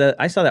 yeah. So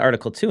I saw the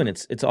article too, and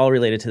it's all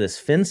related to this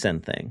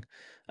FinCEN thing.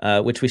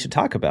 Which we should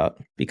talk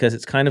about because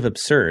it's kind of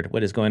absurd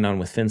what is going on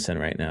with FinCEN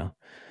right now.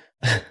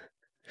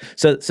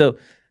 So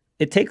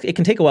it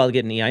can take a while to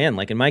get an EIN.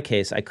 Like in my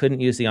case, I couldn't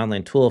use the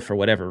online tool for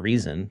whatever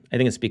reason. I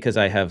think it's because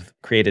I have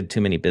created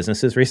too many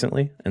businesses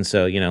recently, and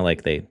so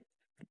like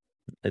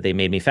they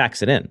made me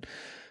fax it in,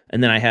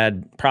 and then I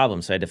had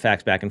problems, so I had to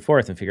fax back and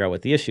forth and figure out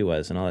what the issue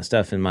was and all that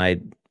stuff. And my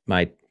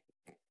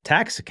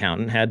tax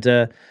accountant had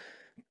to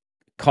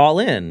call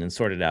in and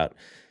sort it out,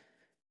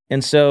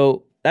 and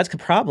so. That's a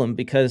problem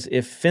because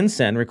if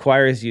FinCEN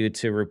requires you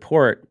to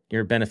report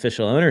your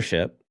beneficial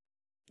ownership,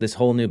 this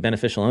whole new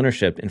beneficial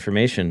ownership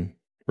information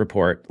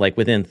report, like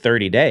within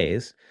 30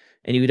 days,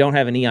 and you don't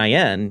have an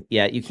EIN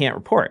yet, you can't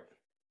report.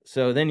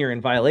 So then you're in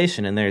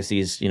violation, and there's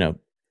these,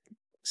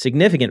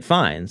 significant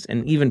fines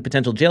and even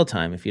potential jail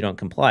time if you don't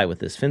comply with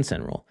this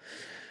FinCEN rule.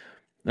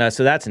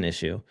 So that's an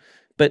issue.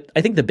 But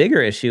I think the bigger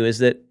issue is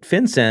that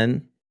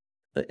FinCEN,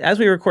 as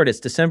we record,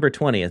 it's December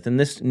 20th, and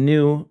this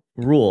new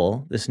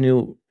rule, this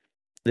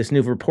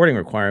new reporting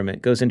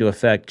requirement goes into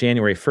effect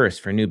January 1st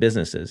for new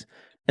businesses,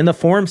 and the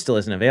form still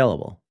isn't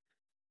available.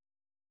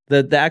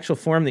 The actual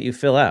form that you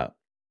fill out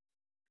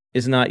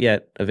is not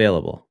yet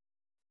available.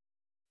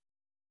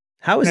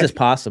 How is this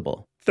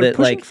possible? They're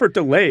pushing for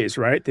delays,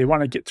 right? They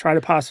want to try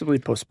to possibly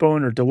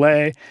postpone or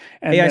delay.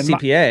 And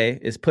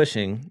AICPA is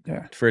pushing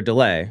for a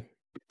delay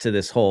to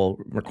this whole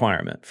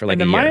requirement for like a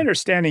year. My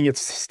understanding,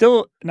 it's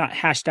still not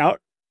hashed out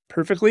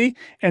perfectly,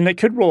 and it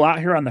could roll out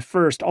here on the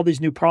 1st. All these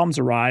new problems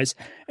arise,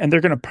 and they're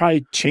going to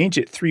probably change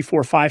it 3,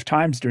 4, 5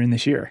 times during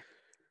this year.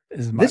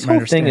 This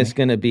whole thing is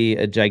going to be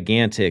a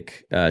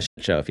gigantic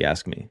show, if you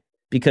ask me,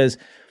 because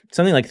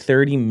something like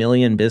 30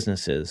 million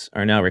businesses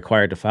are now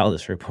required to file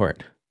this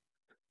report.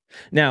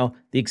 Now,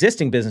 the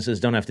existing businesses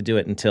don't have to do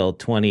it until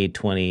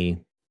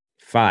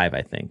 2025,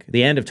 I think,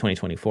 the end of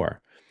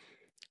 2024.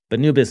 But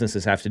new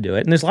businesses have to do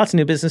it, and there's lots of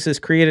new businesses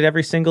created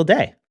every single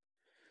day.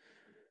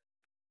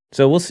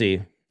 So we'll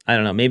see. I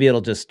don't know. Maybe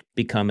it'll just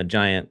become a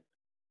giant,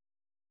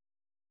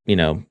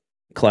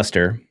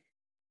 cluster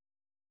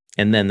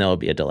and then there'll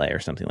be a delay or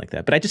something like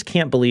that. But I just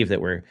can't believe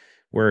that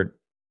we're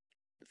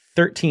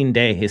 13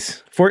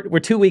 days, we're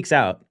 2 weeks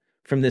out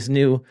from this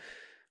new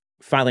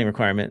filing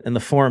requirement, and the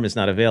form is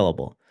not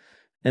available.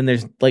 And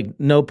there's like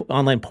no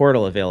online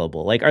portal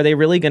available. Like, are they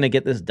really going to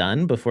get this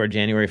done before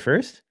January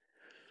 1st?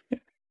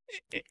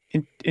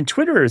 In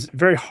Twitter is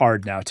very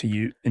hard now to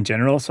use in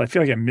general. So I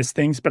feel like I miss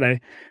things,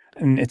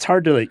 and it's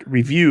hard to like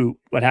review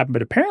what happened.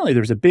 But apparently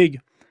there's a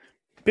big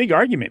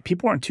argument.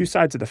 People are on two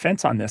sides of the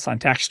fence on this on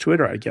tax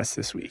Twitter, I guess,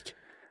 this week.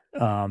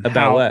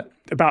 About what?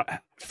 About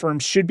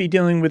firms should be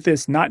dealing with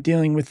this, not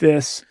dealing with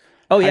this.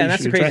 Oh yeah, and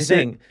that's the crazy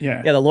thing.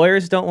 Yeah, the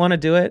lawyers don't want to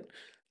do it.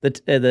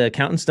 The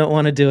accountants don't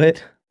want to do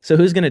it. So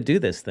who's going to do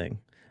this thing?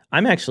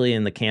 I'm actually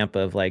in the camp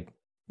of like,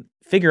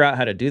 figure out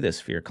how to do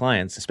this for your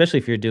clients, especially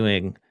if you're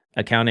doing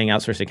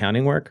outsourced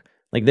accounting work.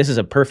 Like, this is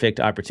a perfect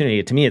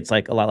opportunity. To me, it's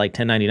like a lot like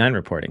 1099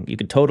 reporting. You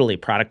could totally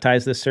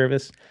productize this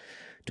service,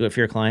 do it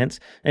for your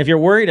clients. And if you're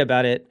worried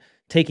about it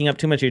taking up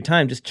too much of your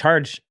time, just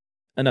charge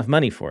enough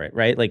money for it,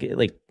 right? Like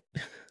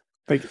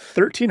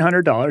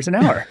 $1,300 an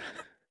hour.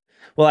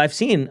 Well, I've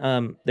seen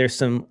there's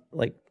some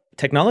like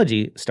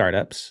technology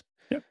startups,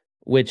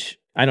 which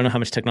I don't know how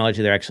much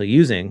technology they're actually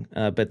using,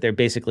 but they're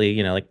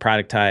basically, like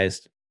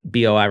productized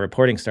BOI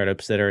reporting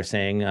startups that are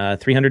saying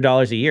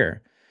 $300 a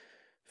year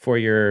for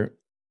your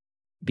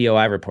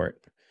BOI report.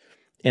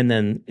 And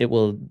then it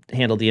will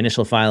handle the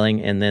initial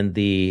filing and then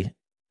the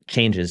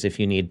changes if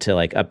you need to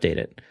like update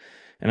it.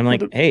 And I'm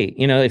like, hey,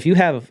 if you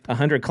have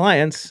 100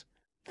 clients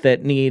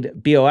that need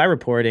BOI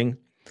reporting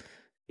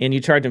and you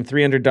charge them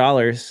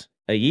 $300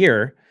 a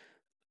year,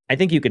 I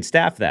think you could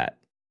staff that.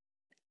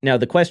 Now,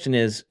 the question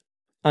is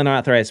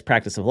unauthorized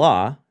practice of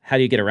law. How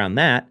do you get around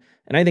that?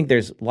 And I think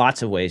there's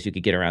lots of ways you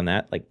could get around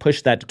that, like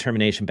push that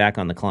determination back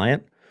on the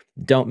client.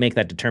 Don't make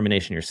that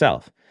determination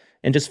yourself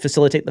and just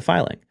facilitate the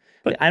filing.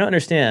 But I don't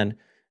understand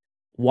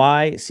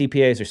why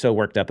CPAs are so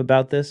worked up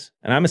about this.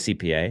 And I'm a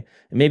CPA,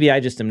 and maybe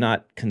I just am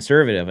not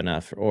conservative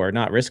enough or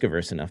not risk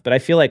averse enough. But I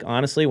feel like,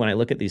 honestly, when I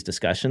look at these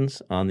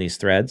discussions on these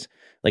threads,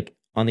 like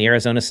on the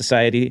Arizona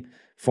Society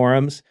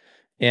forums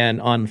and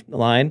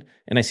online,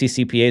 and I see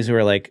CPAs who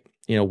are like,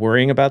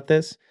 worrying about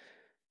this,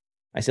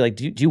 I say, like,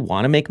 do you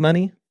want to make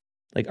money?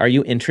 Like, are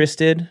you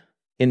interested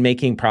in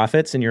making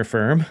profits in your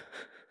firm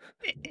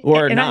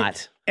or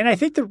not? And I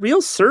think the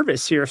real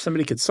service here, if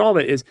somebody could solve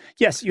it, is,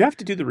 yes, you have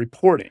to do the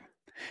reporting,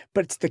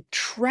 but it's the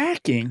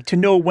tracking to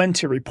know when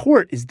to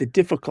report is the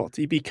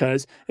difficulty,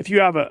 because if you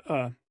have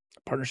a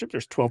partnership,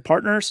 there's 12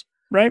 partners,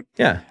 right?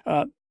 Yeah.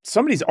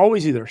 Somebody's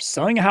always either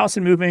selling a house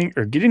and moving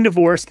or getting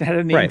divorced and had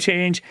a name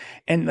change.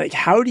 And like,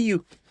 how do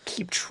you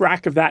keep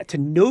track of that to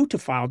know to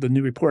file the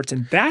new reports?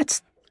 And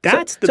that's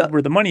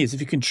where the money is. If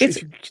you can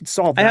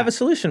solve that. I have a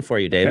solution for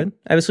you, David. Okay.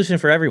 I have a solution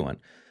for everyone.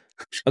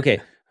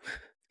 Okay.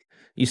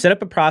 You set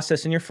up a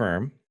process in your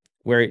firm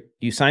where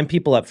you sign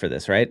people up for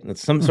this, right?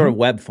 It's some sort of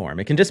web form.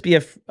 It can just be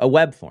a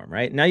web form,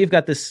 right? Now you've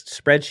got this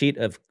spreadsheet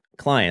of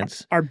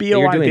clients. Our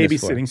BOI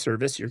babysitting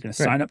service, you're going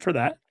to sign up for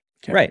that.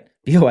 Okay. Right.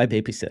 BOI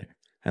babysitter.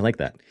 I like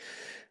that.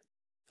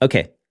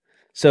 Okay.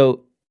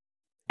 So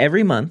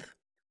every month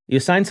you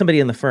assign somebody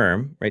in the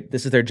firm, right?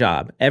 This is their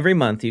job. Every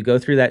month you go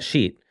through that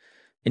sheet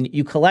and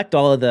you collect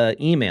all of the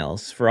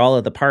emails for all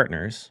of the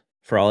partners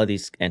for all of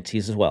these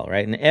entities as well,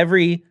 right? And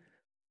every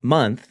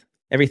month,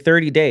 every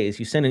 30 days,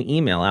 you send an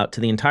email out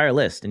to the entire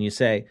list and you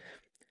say,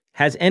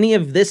 has any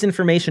of this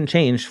information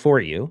changed for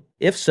you?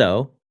 If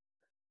so,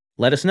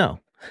 let us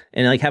know.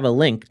 And like have a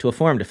link to a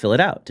form to fill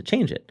it out, to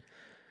change it.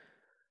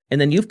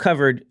 And then you've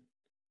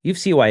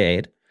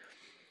CYA'd,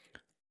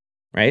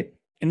 right?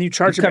 And you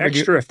charge them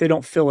extra if they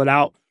don't fill it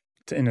out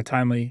in a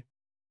timely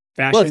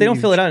fashion. Well, if they don't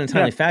fill it out in a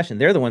timely fashion,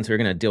 they're the ones who are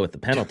going to deal with the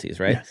penalties,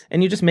 right? Yes.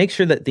 And you just make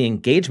sure that the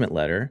engagement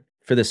letter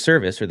for the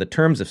service or the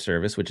terms of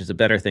service, which is a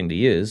better thing to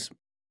use,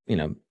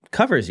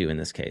 covers you in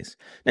this case.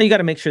 Now, you got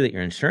to make sure that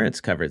your insurance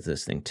covers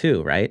this thing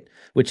too, right?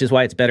 Which is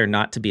why it's better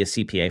not to be a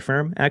CPA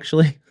firm,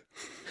 actually,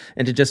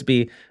 and to just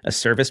be a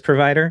service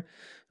provider.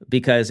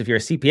 Because if you're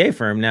a CPA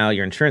firm, now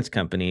your insurance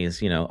company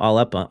is, all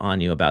up on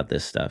you about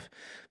this stuff.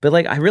 But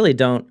like,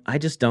 I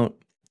just don't,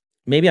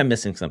 maybe I'm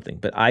missing something,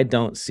 but I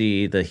don't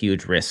see the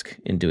huge risk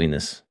in doing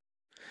this.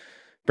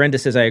 Brenda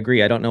says, I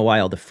agree. I don't know why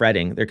all the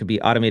fretting. There could be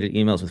automated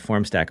emails with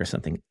FormStack or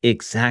something.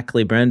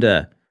 Exactly,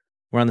 Brenda.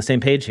 We're on the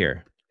same page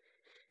here.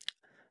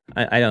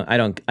 I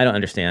don't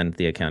understand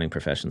the accounting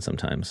profession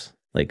sometimes.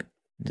 Like,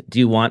 do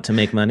you want to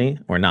make money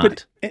or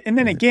not? And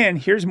then again,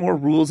 here's more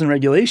rules and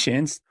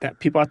regulations that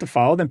people have to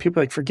follow. Then people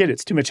are like, forget it.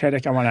 It's too much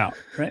headache. I want out,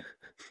 right?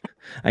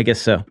 I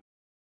guess so.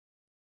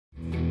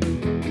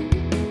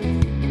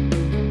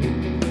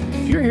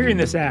 If you're hearing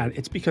this ad,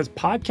 it's because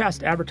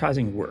podcast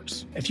advertising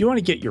works. If you want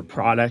to get your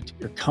product,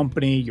 your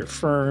company, your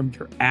firm,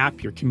 your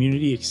app, your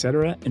community,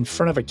 etc., in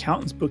front of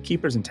accountants,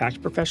 bookkeepers, and tax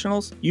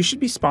professionals, you should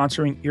be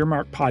sponsoring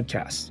Earmark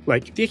podcasts,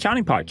 like the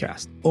Accounting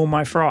Podcast, Oh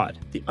My Fraud,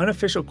 the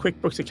unofficial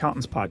QuickBooks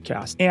Accountants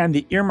podcast, and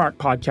the Earmark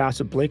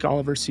podcast of Blake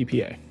Oliver,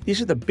 CPA. These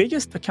are the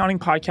biggest accounting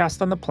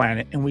podcasts on the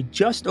planet, and we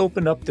just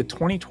opened up the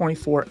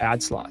 2024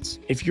 ad slots.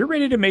 If you're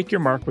ready to make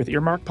your mark with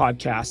Earmark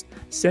Podcast,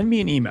 send me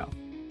an email.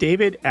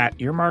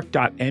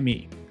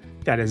 david@earmark.me.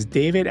 That is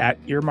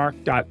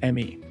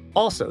david@earmark.me.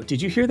 Also,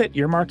 did you hear that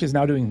Earmark is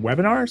now doing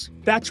webinars?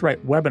 That's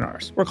right,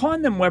 webinars. We're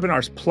calling them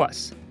Webinars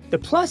Plus. The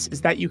plus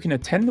is that you can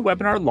attend the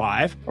webinar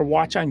live or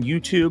watch on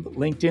YouTube,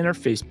 LinkedIn, or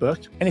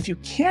Facebook. And if you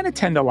can't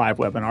attend a live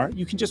webinar,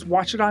 you can just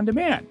watch it on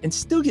demand and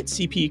still get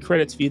CPE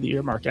credits via the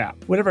Earmark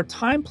app, whatever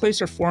time,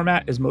 place, or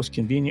format is most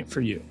convenient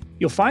for you.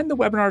 You'll find the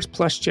Webinars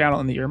Plus channel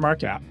in the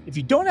Earmark app. If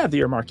you don't have the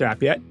Earmark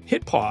app yet,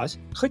 hit pause,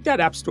 click that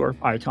App Store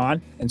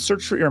icon, and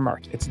search for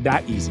Earmark. It's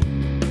that easy.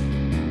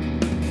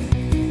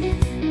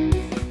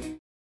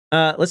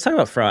 Let's talk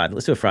about fraud.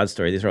 Let's do a fraud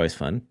story. These are always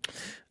fun.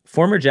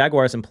 Former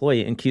Jaguars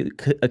employee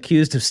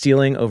accused of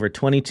stealing over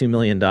 $22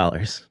 million.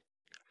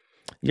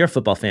 You're a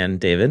football fan,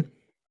 David.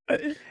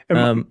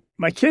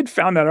 My kid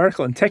found that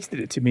article and texted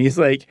it to me. He's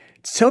like,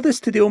 tell this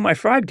to the Oh My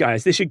Fraud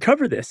guys. They should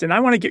cover this. And I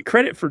want to get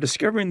credit for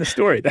discovering the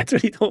story. That's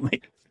what he told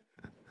me.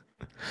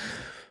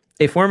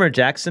 A former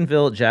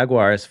Jacksonville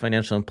Jaguars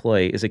financial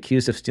employee is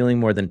accused of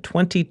stealing more than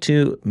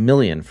 $22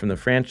 million from the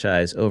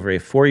franchise over a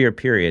 4-year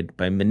period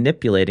by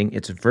manipulating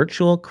its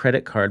virtual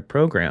credit card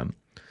program,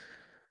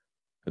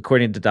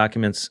 according to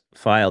documents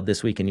filed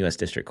this week in U.S.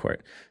 District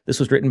Court. This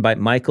was written by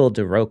Michael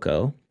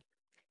DeRocco.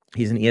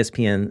 He's an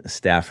ESPN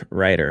staff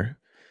writer,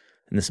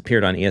 and this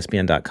appeared on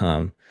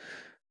ESPN.com.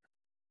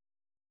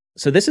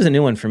 So this is a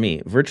new one for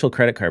me, virtual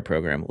credit card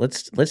program.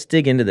 Let's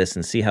dig into this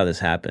and see how this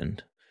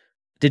happened.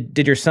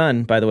 Did your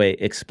son, by the way,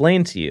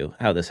 explain to you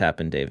how this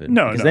happened, David?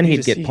 No, because then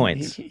he'd get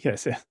points.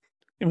 Yes,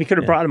 and we could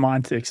have brought him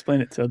on to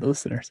explain it to the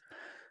listeners.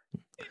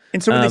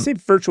 And so when they say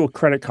virtual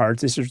credit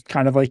cards, this is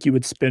kind of like you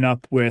would spin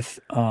up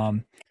with,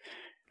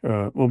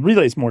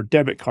 Relay's more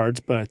debit cards,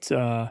 but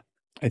I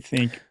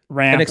think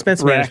Ramp, an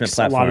expense management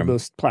platform. A lot of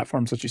those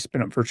platforms let you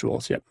spin up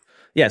virtuals. Yep.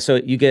 Yeah. So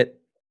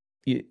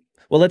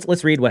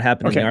let's read what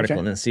happened in the article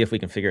and then see if we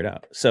can figure it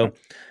out. So,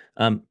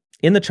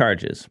 in the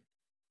charges,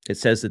 it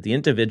says that the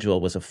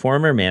individual was a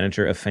former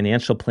manager of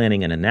financial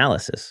planning and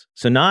analysis,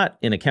 so not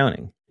in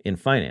accounting, in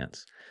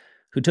finance,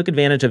 who took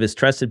advantage of his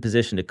trusted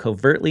position to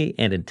covertly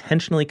and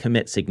intentionally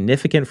commit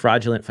significant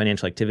fraudulent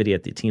financial activity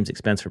at the team's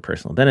expense for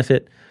personal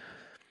benefit.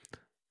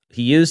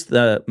 He used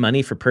the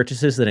money for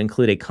purchases that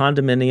include a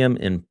condominium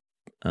in,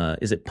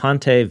 is it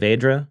Ponte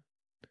Vedra?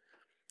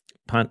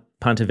 Ponte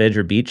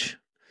Vedra Beach.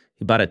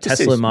 He bought a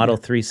Tesla Model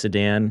 3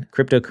 sedan,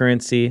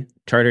 cryptocurrency,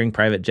 chartering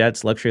private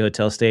jets, luxury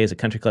hotel stays, a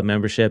country club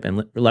membership,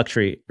 and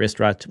luxury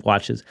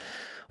wristwatches.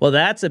 Well,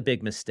 that's a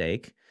big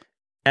mistake.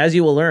 As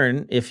you will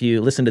learn if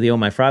you listen to the Oh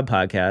My Fraud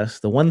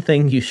podcast, the one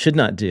thing you should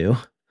not do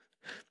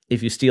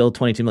if you steal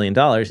 $22 million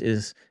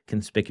is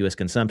conspicuous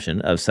consumption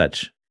of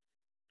such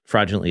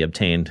fraudulently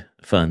obtained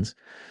funds.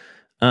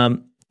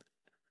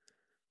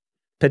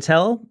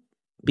 Patel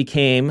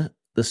became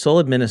the sole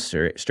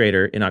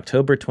administrator in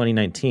October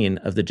 2019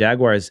 of the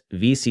Jaguars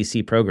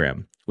VCC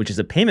program, which is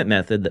a payment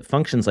method that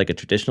functions like a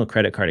traditional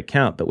credit card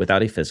account, but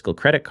without a physical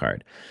credit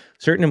card.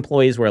 Certain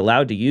employees were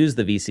allowed to use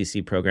the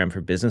VCC program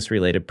for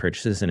business-related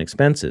purchases and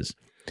expenses.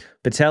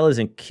 Patel is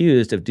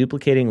accused of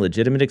duplicating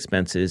legitimate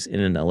expenses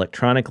in an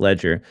electronic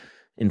ledger,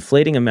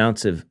 inflating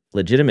amounts of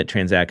legitimate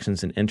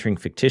transactions and entering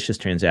fictitious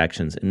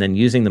transactions, and then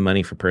using the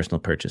money for personal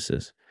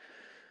purchases.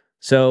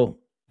 So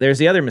there's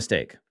the other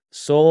mistake.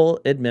 Sole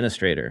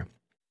administrator.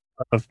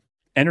 Of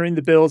entering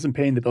the bills and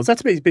paying the bills.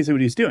 That's basically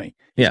what he's doing.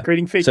 He's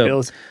creating fake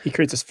bills. He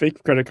creates a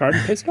fake credit card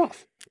and pays it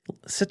off.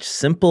 Such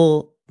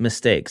simple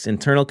mistakes.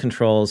 Internal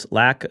controls,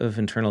 lack of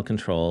internal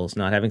controls,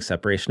 not having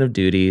separation of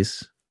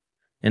duties,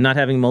 and not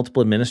having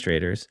multiple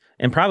administrators,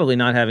 and probably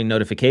not having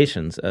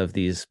notifications of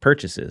these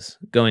purchases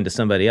going to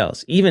somebody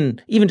else.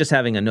 Even just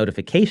having a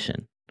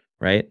notification,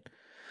 right?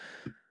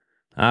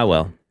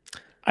 Well.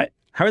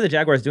 How are the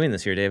Jaguars doing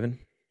this year, David?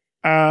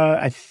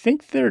 I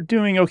think they're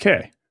doing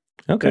okay.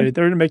 Okay.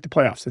 They're going to make the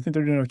playoffs. I think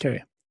they're doing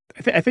okay.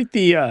 I think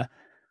they're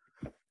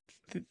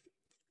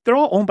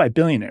all owned by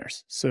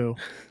billionaires. So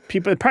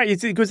people probably,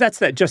 because that's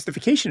that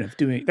justification of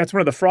doing, that's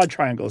one of the fraud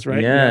triangles,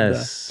 right?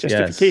 Yes.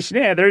 Justification.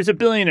 Yes. Yeah, there's a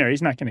billionaire.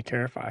 He's not going to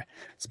care if I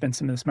spend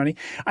some of this money.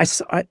 I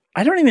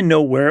don't even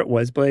know where it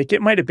was, Blake.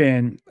 It might have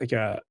been like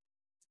a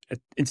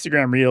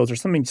Instagram Reels or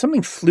something.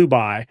 Something flew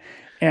by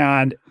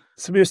and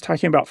somebody was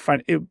talking about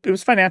it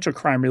was financial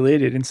crime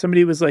related, and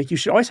somebody was like, "You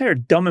should always hire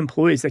dumb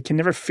employees that can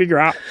never figure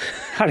out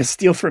how to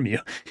steal from you.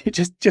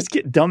 Just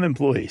get dumb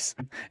employees,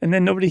 and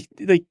then nobody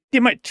they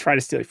might try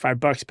to steal like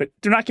 $5, but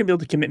they're not going to be able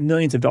to commit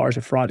millions of dollars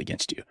of fraud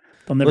against you.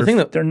 They'll never." The thing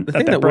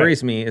that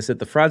worries me is that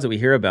the frauds that we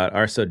hear about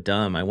are so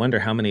dumb. I wonder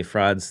how many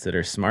frauds that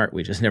are smart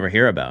we just never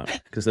hear about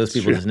because those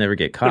people just never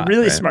get caught. They're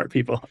really smart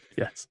people.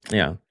 Yes.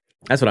 Yeah,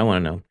 that's what I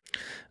want to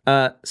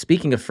know.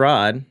 Speaking of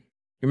fraud,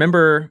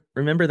 remember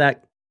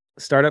that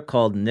startup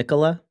called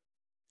Nikola,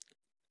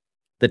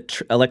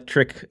 the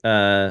electric,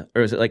 or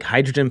is it like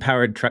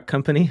hydrogen-powered truck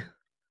company?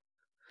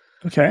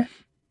 Okay.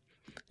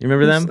 You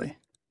remember them?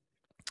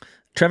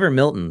 Trevor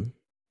Milton,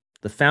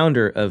 the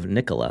founder of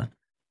Nikola,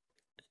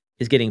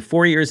 is getting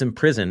 4 years in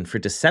prison for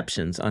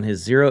deceptions on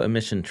his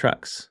zero-emission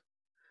trucks.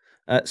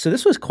 So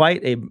this was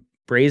quite a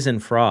brazen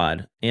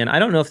fraud, and I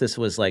don't know if this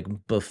was like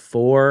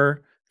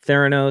before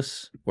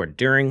Theranos or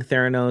during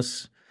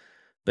Theranos,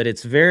 but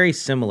it's very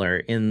similar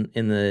in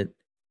the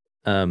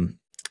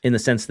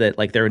sense that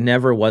like there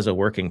never was a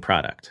working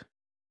product.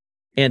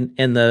 And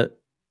the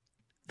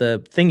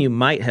thing you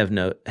might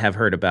have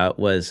heard about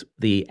was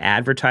the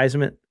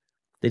advertisement.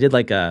 They did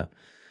like a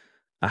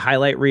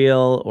highlight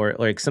reel or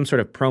like some sort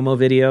of promo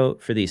video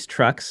for these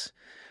trucks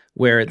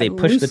where they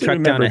pushed the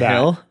truck down a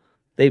hill.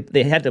 They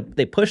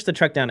pushed the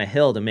truck down a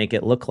hill to make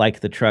it look like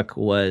the truck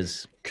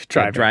was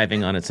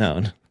driving on its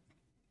own.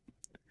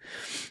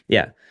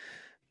 Yeah.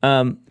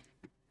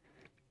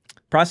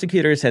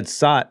 Prosecutors had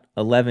sought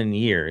 11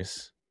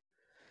 years.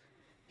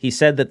 He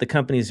said that the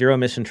company's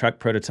zero-emission truck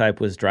prototype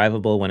was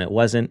drivable when it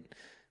wasn't.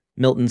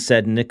 Milton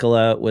said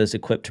Nikola was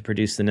equipped to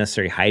produce the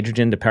necessary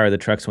hydrogen to power the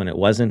trucks when it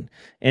wasn't.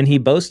 And he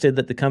boasted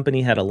that the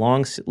company had a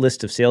long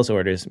list of sales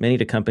orders, many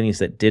to companies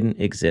that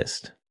didn't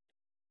exist.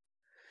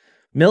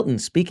 Milton,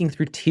 speaking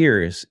through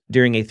tears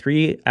during a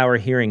 3-hour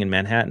hearing in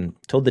Manhattan,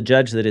 told the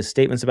judge that his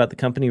statements about the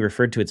company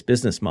referred to its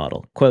business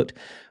model. Quote,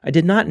 "I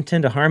did not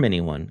intend to harm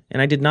anyone,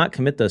 and I did not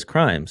commit those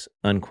crimes,"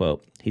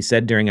 unquote, he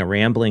said during a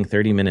rambling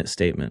 30-minute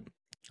statement.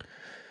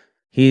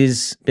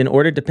 He's been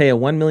ordered to pay a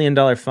 $1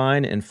 million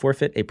fine and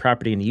forfeit a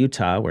property in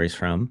Utah, where he's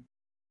from.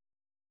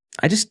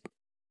 I just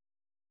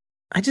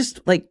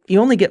like, you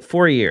only get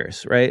 4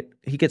 years, right?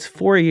 He gets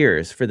 4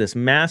 years for this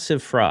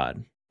massive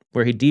fraud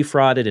where he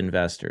defrauded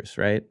investors,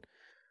 right?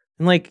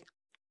 And like,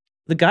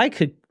 the guy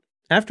could,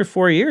 after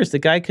 4 years, the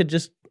guy could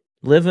just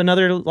live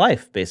another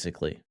life,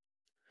 basically.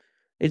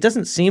 It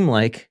doesn't seem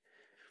like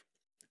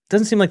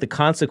the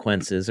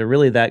consequences are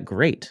really that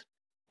great.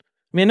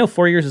 I mean, I know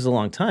 4 years is a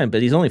long time,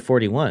 but he's only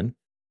 41.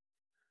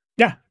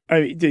 Yeah.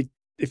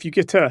 If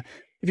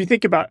you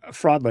think about a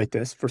fraud like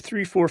this, for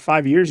 3, 4,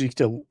 5 years, you get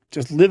to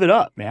just live it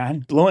up,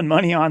 man. Blowing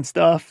money on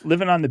stuff,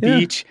 living on the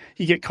beach.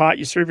 You get caught,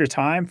 you serve your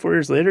time. 4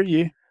 years later,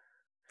 you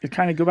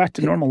kind of go back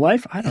to normal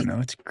life. I don't know.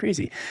 It's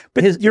crazy.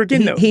 But you're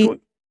getting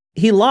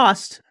he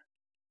lost.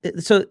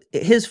 So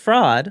his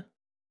fraud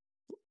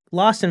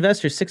lost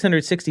investors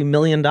 $660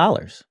 million,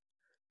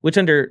 which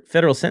under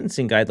federal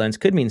sentencing guidelines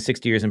could mean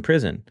 60 years in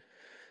prison.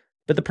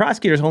 But the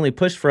prosecutors only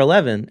pushed for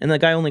 11, and the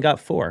guy only got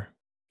 4.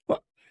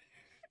 Well,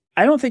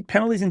 I don't think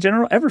penalties in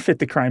general ever fit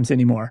the crimes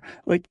anymore.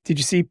 Like, did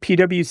you see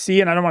PwC?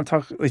 And I don't want to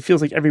talk, it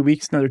feels like every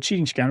week's another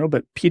cheating scandal,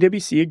 but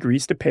PwC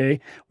agrees to pay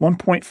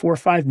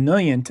 $1.45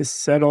 million to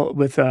settle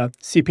with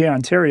CPA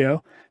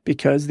Ontario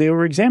because they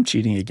were exam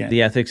cheating again.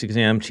 The ethics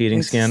exam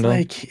cheating scandal.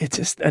 It's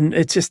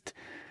just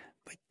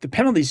like the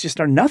penalties just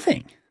are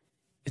nothing.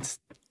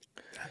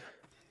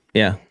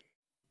 Yeah.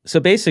 So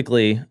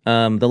basically,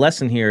 the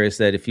lesson here is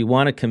that if you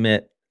want to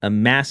commit a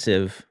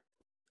massive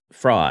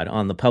fraud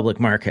on the public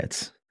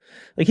markets,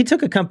 like he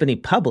took a company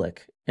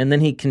public and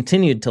then he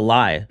continued to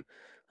lie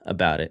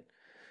about it.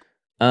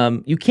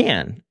 You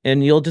can,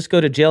 and you'll just go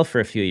to jail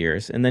for a few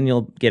years, and then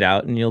you'll get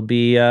out and you'll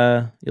be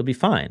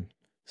fine.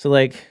 So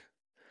like,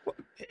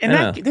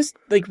 this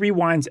like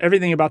rewinds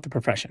everything about the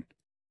profession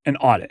and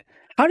audit.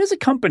 How does a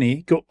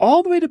company go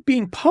all the way to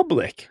being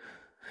public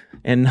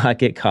and not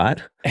get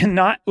caught? And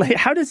not like,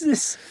 how does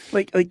this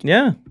like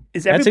yeah?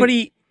 Is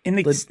everybody in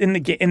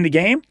the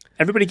game?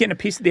 Everybody getting a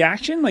piece of the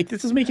action? Like,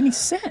 this doesn't make any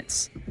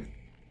sense.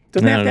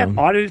 Doesn't they have to have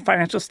audited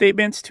financial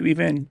statements to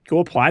even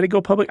apply to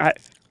go public?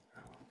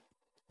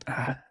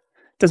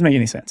 Doesn't make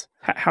any sense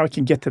how it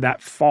can get to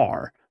that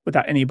far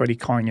without anybody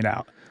calling it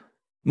out.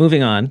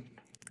 Moving on.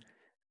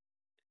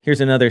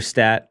 Here's another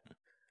stat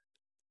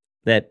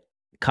that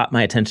caught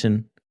my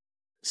attention.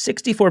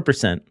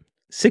 64%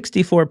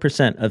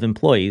 of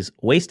employees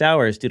waste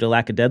hours due to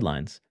lack of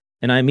deadlines.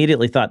 And I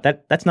immediately thought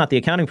that's not the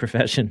accounting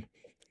profession.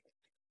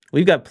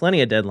 We've got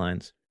plenty of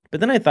deadlines.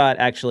 But then I thought,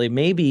 actually,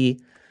 maybe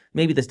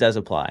this does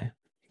apply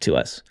to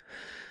us.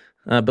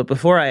 But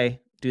before I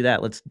do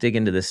that, let's dig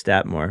into this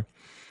stat more.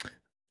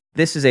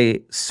 This is a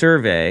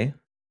survey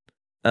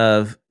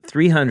of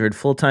 300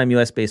 full-time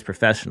U.S.-based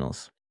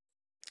professionals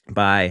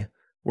by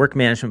work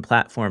management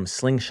platform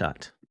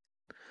Slingshot.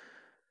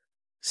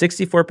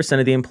 64%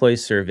 of the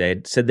employees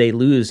surveyed said they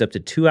lose up to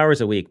 2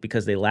 hours a week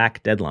because they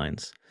lack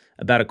deadlines.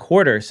 About a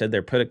quarter said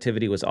their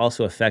productivity was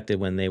also affected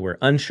when they were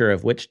unsure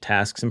of which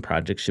tasks and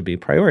projects should be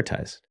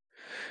prioritized.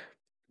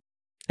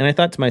 And I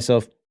thought to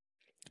myself,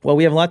 well,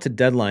 we have lots of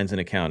deadlines in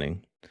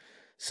accounting,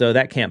 so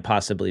that can't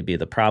possibly be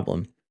the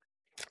problem.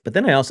 But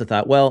then I also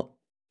thought, well,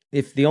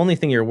 if the only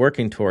thing you're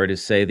working toward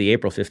is, say, the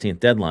April 15th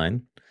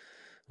deadline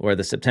or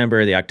the September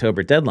or the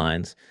October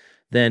deadlines,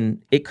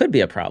 then it could be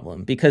a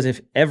problem, because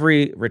if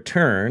every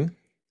return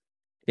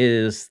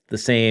is the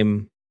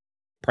same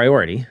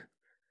priority,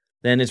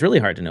 then it's really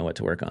hard to know what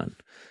to work on,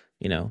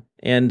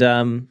 And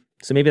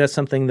so maybe that's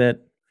something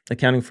that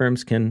accounting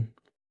firms can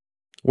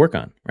work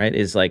on, right?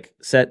 Is like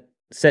set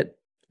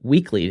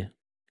weekly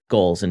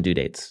goals and due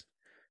dates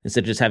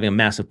instead of just having a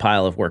massive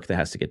pile of work that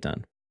has to get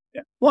done.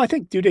 Yeah. Well, I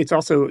think due dates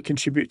also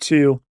contribute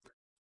to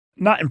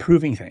not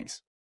improving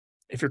things.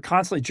 If you're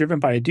constantly driven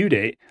by a due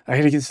date, I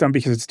got to get this done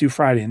because it's due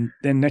Friday, and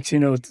then next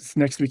thing you know, it's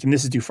next week and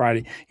this is due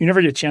Friday. You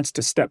never get a chance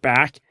to step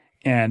back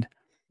and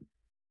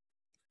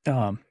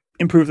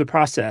improve the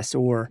process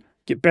or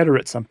get better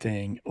at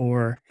something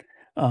or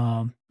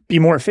be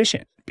more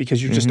efficient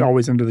because you're just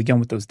always under the gun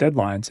with those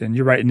deadlines. And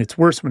you're right. And it's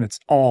worse when it's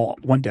all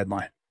one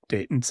deadline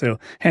date. And so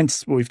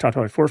hence what we've talked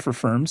about before for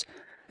firms,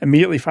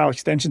 immediately file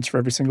extensions for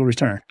every single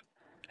return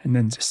and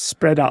then just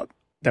spread out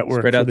that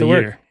work for the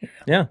year.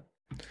 Yeah.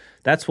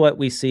 That's what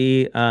we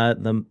see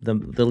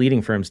the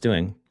leading firms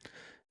doing.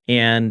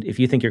 And if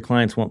you think your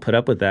clients won't put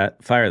up with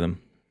that, fire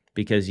them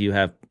because you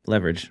have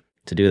leverage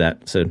to do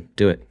that. So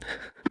do it.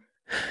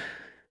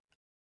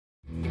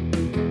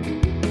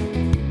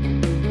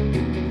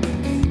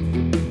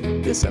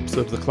 This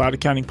episode of the Cloud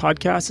Accounting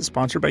Podcast is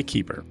sponsored by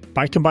Keeper.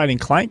 By combining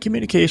client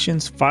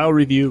communications, file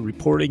review,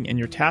 reporting, and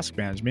your task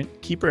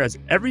management, Keeper has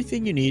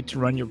everything you need to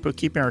run your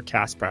bookkeeping or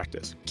CAS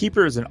practice.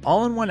 Keeper is an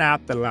all-in-one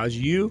app that allows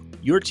you,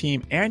 your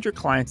team, and your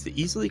clients to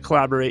easily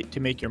collaborate to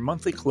make your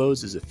monthly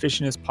close as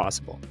efficient as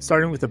possible.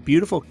 Starting with a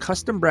beautiful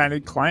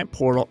custom-branded client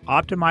portal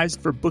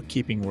optimized for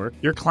bookkeeping work,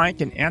 your client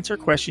can answer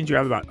questions you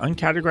have about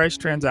uncategorized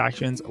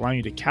transactions, allowing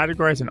you to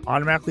categorize and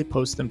automatically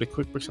post them to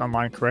QuickBooks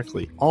Online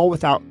correctly, all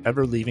without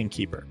ever leaving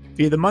Keeper.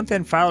 Via the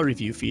month-end file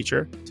review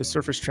feature to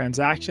surface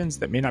transactions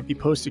that may not be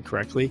posted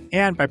correctly,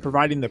 and by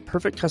providing the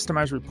perfect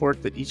customized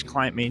report that each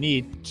client may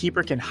need,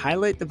 Keeper can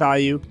highlight the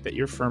value that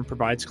your firm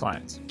provides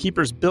clients.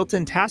 Keeper's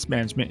built-in task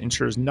management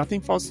ensures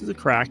nothing falls through the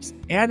cracks,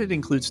 and it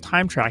includes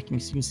time tracking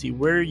so you can see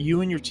where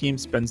you and your team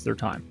spends their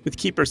time. With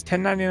Keeper's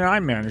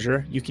 1099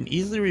 Manager, you can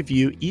easily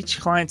review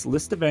each client's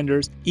list of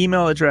vendors,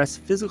 email address,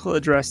 physical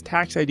address,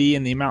 tax ID,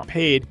 and the amount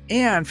paid,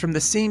 and from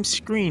the same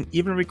screen,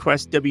 even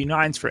request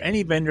W-9s for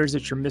any vendors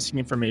that you're missing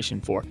information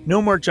for.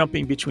 No more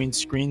jumping between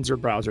screens or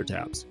browser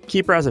tabs.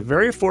 Keeper has a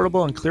very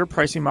affordable and clear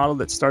pricing model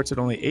that starts at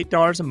only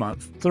 $8 a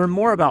month. To learn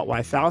more about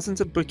why thousands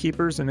of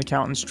bookkeepers and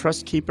accountants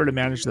trust Keeper to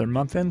manage their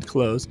month-end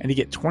close and to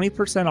get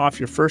 20% off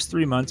your first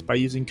 3 months by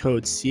using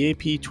code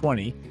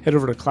CAP20, head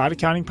over to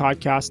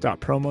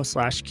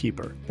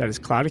cloudaccountingpodcast.promo/keeper. That is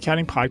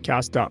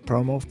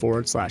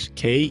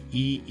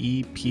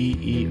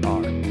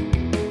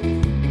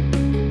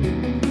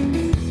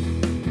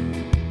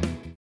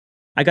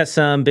cloudaccountingpodcast.promo/KEEPER. I got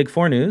some Big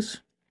Four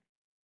news.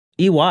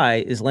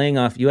 EY is laying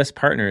off U.S.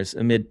 partners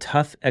amid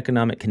tough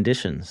economic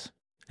conditions,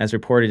 as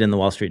reported in the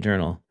Wall Street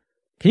Journal.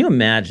 Can you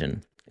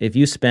imagine if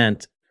you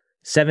spent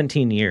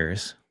 17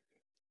 years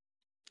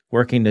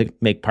working to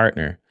make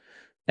partner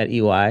at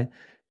EY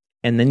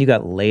and then you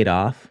got laid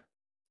off?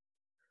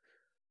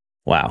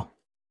 Wow.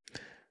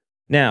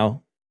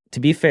 Now,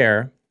 to be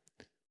fair,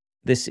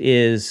 this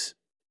is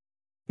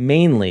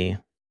mainly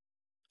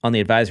on the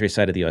advisory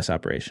side of the U.S.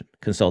 operation,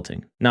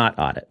 consulting, not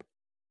audit,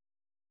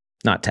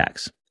 not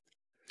tax.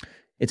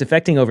 It's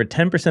affecting over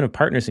 10% of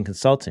partners in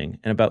consulting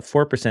and about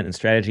 4% in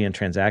strategy and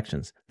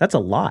transactions. That's a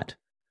lot.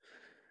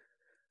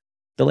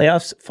 The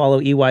layoffs follow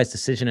EY's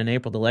decision in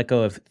April to let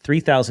go of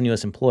 3,000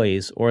 U.S.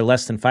 employees, or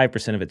less than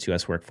 5% of its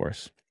U.S.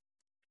 workforce.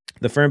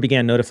 The firm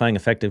began notifying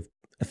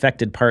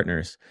affected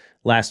partners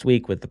last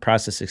week, with the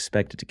process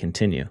expected to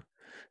continue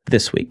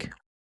this week.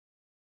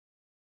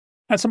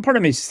 And some part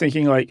of me is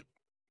thinking, like,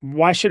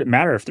 why should it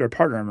matter if they're a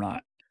partner or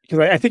not? Because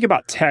I think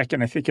about tech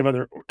and I think of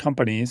other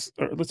companies,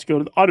 or let's go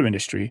to the auto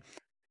industry.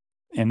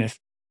 And if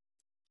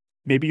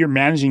maybe you're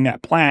managing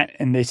that plant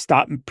and they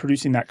stop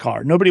producing that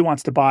car, nobody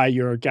wants to buy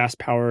your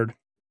gas-powered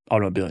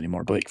automobile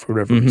anymore, Blake, for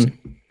whatever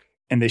reason.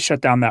 And they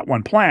shut down that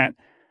one plant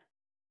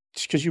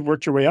just because you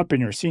worked your way up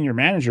and you're a senior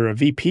manager, a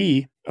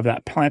VP of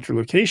that plant or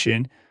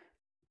location,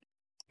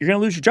 you're going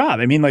to lose your job.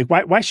 I mean, like,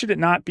 why should it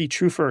not be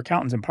true for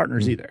accountants and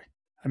partners either?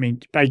 I mean,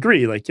 I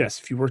agree. Like,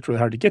 yes, if you worked really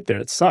hard to get there,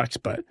 it sucks,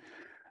 but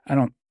I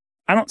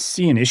don't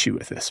see an issue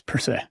with this per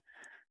se.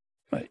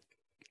 Like,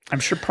 I'm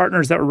sure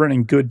partners that were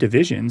running good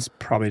divisions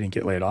probably didn't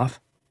get laid off.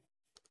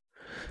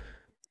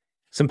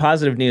 Some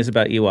positive news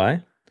about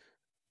EY.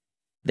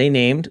 They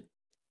named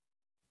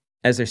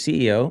as their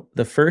CEO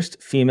the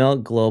first female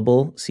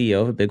global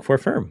CEO of a Big Four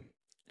firm.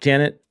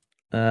 Janet,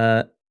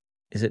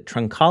 is it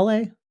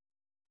Troncale? I'm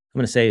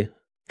going to say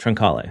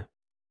Troncale.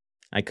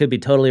 I could be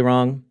totally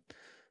wrong,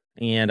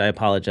 and I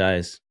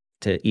apologize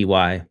to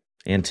EY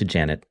and to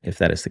Janet if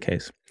that is the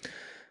case.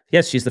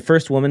 Yes, she's the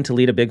first woman to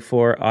lead a Big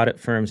Four audit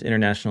firm's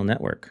international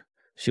network.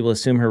 She will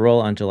assume her role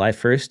on July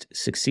 1st,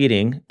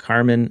 succeeding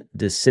Carmen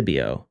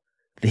DeCibio,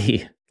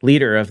 the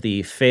leader of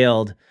the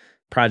failed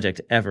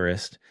Project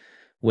Everest,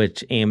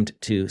 which aimed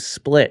to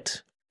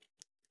split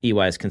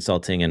EY's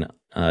consulting and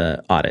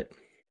audit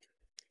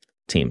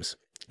teams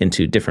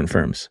into different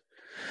firms.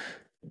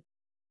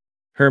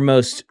 Her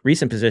most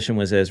recent position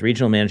was as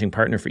regional managing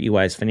partner for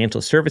EY's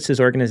financial services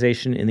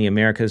organization in the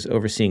Americas,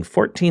 overseeing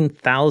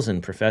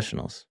 14,000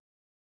 professionals.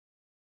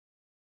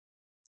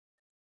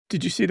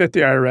 Did you see that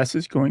the IRS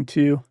is going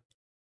to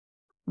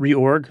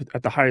reorg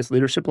at the highest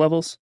leadership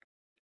levels?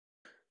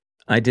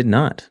 I did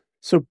not.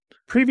 So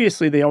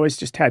previously, they always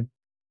just had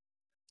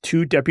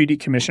 2 deputy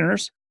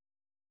commissioners,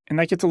 and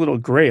that gets a little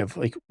gray of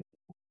like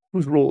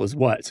whose role is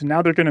what. So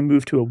now they're going to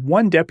move to a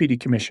 1 deputy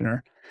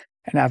commissioner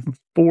and have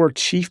 4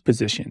 chief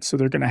positions. So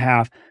they're going to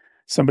have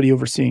somebody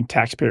overseeing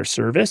taxpayer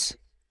service,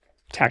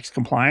 tax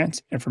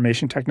compliance,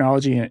 information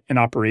technology, and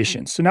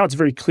operations. So now it's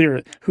very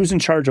clear who's in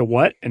charge of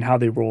what and how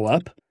they roll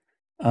up.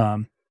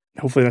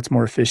 Hopefully that's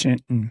more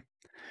efficient, and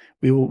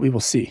we will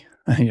see.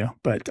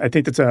 But I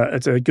think it's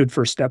a good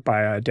first step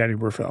by Danny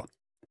Werfel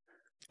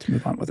to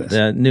move on with this.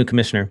 The new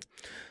commissioner.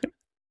 Yep.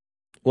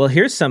 Well,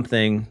 here's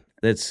something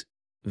that's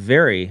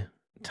very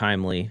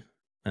timely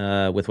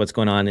with what's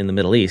going on in the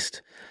Middle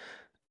East.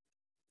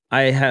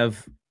 I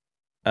have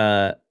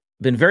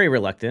been very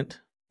reluctant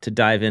to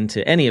dive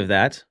into any of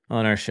that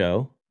on our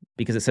show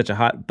because it's such a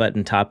hot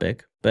button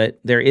topic, but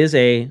there is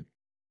a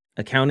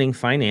accounting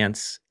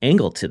finance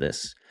angle to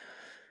this.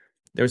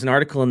 There was an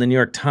article in the New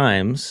York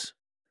Times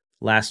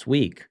last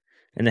week,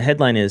 and the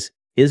headline is,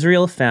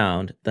 Israel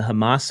found the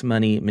Hamas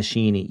money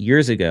machine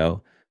years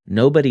ago.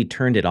 Nobody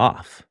turned it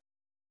off.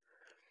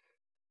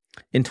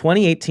 In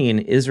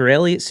 2018,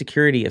 Israeli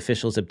security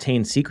officials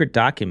obtained secret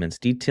documents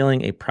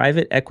detailing a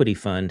private equity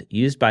fund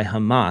used by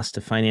Hamas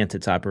to finance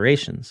its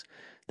operations.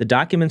 The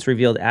documents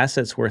revealed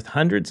assets worth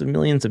hundreds of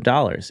millions of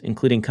dollars,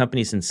 including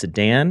companies in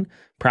Sudan,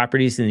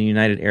 properties in the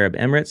United Arab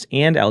Emirates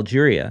and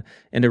Algeria,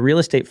 and a real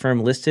estate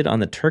firm listed on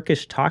the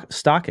Turkish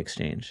stock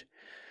exchange.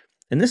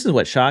 And this is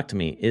what shocked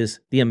me, is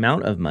the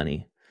amount of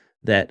money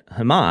that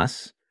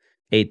Hamas,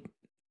 a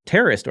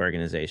terrorist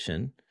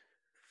organization,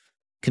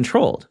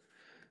 controlled.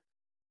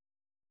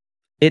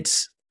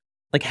 It's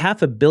like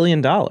 $500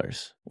 million,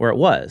 or it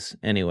was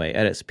anyway,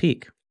 at its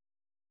peak.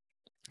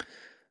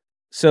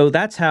 So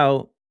that's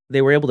how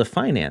they were able to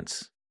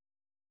finance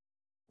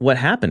what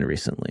happened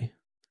recently.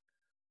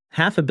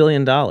 $500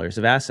 million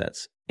of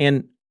assets.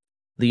 And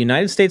the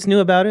United States knew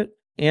about it,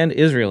 and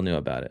Israel knew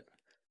about it.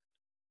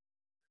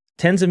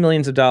 Tens of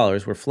millions of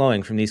dollars were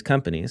flowing from these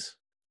companies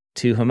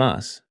to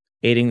Hamas,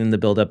 aiding in the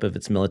buildup of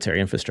its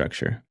military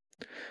infrastructure.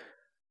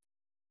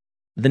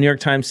 The New York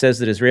Times says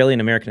that Israeli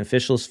and American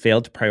officials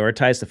failed to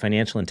prioritize the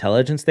financial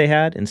intelligence they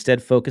had,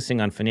 instead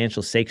focusing on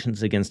financial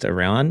sanctions against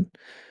Iran.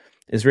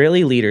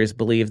 Israeli leaders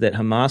believe that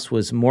Hamas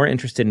was more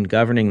interested in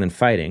governing than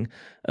fighting,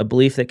 a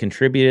belief that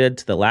contributed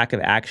to the lack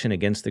of action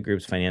against the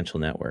group's financial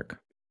network.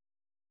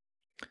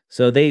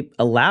 So they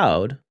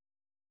allowed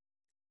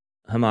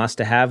Hamas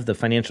to have the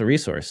financial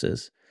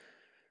resources,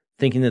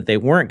 thinking that they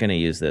weren't going to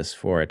use this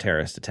for a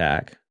terrorist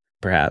attack,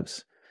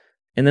 perhaps.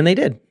 And then they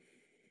did.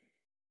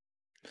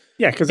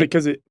 Yeah,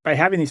 because by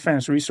having these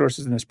financial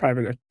resources in this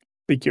private, I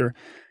think you're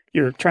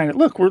trying to,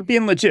 look, we're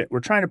being legit.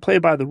 We're trying to play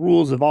by the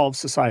rules of all of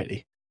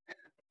society.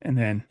 And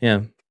then,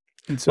 yeah.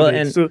 And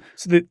so,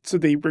 so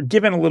they were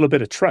given a little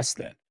bit of trust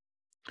then.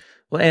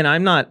 Well, and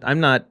I'm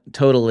not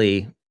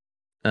totally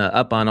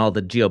up on all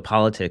the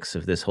geopolitics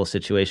of this whole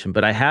situation,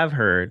 but I have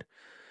heard,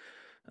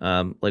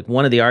 like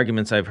one of the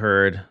arguments I've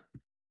heard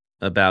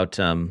about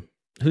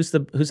who's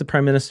the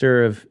prime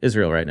minister of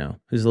Israel right now?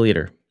 Who's the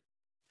leader?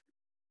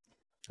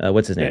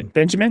 What's his name?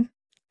 Benjamin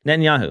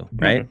Netanyahu,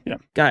 right? Yeah.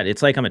 God,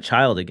 it's like I'm a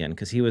child again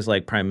because he was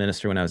like prime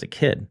minister when I was a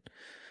kid,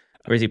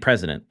 or is he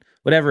president?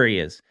 Whatever he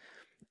is.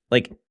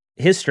 Like,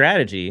 his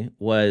strategy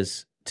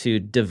was to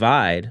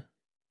divide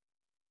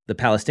the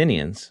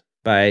Palestinians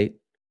by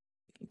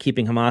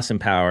keeping Hamas in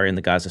power in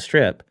the Gaza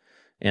Strip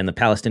and the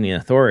Palestinian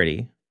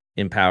Authority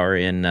in power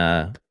in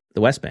the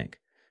West Bank.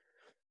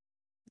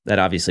 That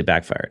obviously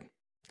backfired.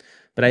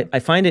 But I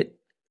find it,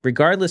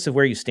 regardless of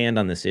where you stand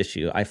on this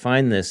issue, I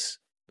find this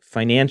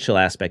financial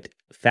aspect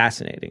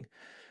fascinating.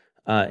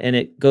 And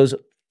it goes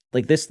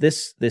like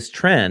this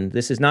trend.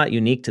 This is not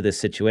unique to this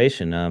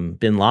situation.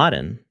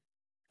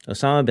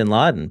 Osama bin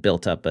Laden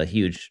built up a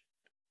huge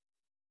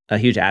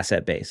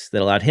asset base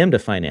that allowed him to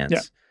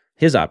finance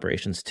his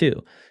operations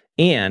too.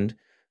 And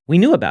we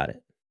knew about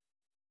it.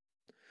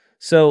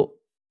 So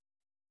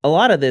a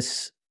lot of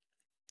this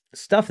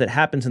stuff that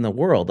happens in the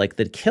world, like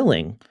the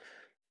killing,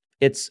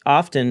 it's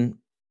often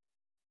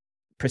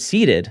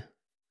preceded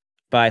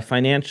by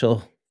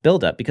financial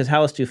buildup, because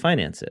how else do you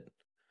finance it?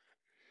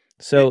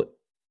 So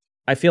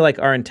I feel like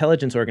our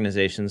intelligence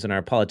organizations and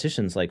our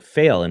politicians like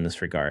fail in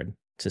this regard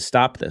to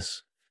stop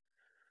this.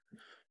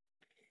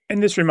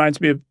 And this reminds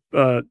me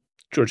of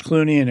George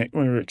Clooney and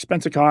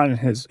Expensicon and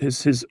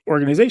his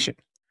organization,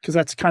 because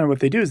that's kind of what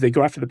they do, is they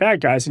go after the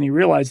bad guys, and you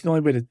realize the only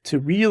way to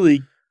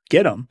really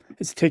get them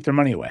is to take their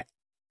money away.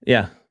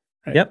 Yeah.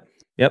 Right?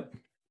 Yep.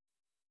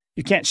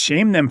 You can't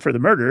shame them for the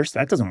murders.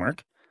 That doesn't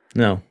work.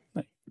 No.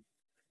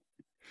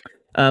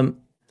 So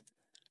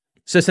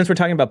since we're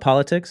talking about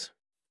politics,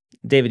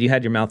 David, you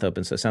had your mouth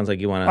open, so it sounds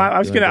like you want to. I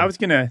was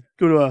gonna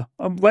go to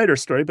a lighter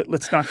story, but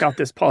let's knock out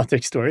this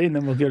politics story, and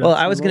then we'll get. Well,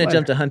 I was gonna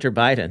jump to Hunter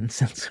Biden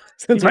since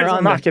you might as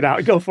well knock it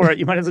out. Go for it.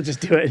 You might as well just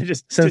do it.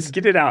 Just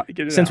get it out.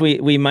 Since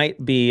we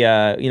might be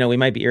we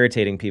might be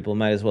irritating people,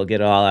 might as well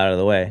get it all out of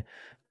the way.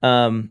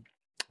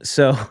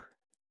 So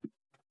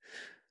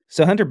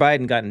Hunter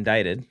Biden got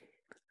indicted,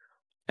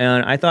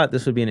 and I thought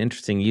this would be an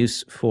interesting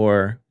use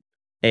for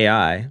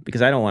AI,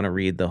 because I don't want to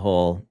read the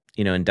whole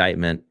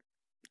indictment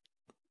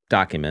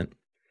document.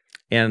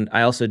 And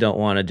I also don't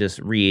want to just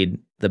read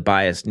the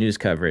biased news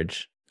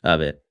coverage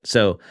of it.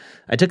 So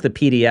I took the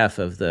PDF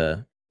of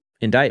the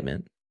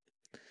indictment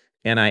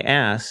and I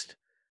asked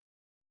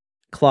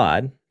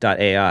Claude,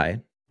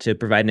 AI to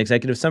provide an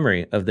executive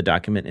summary of the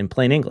document in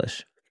plain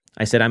English.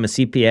 I said, I'm a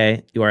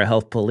CPA. You are a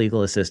healthful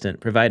legal assistant.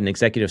 Provide an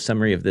executive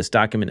summary of this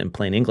document in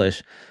plain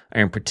English. I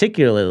am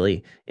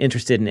particularly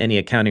interested in any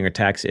accounting or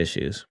tax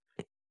issues.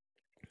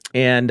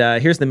 And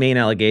here's the main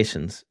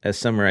allegations as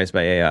summarized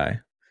by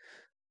AI.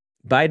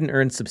 Biden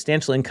earned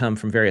substantial income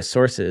from various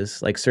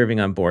sources, like serving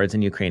on boards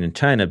in Ukraine and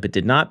China, but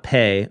did not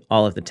pay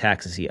all of the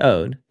taxes he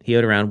owed. He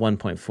owed around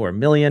 $1.4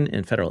 million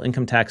in federal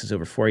income taxes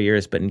over 4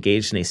 years, but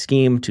engaged in a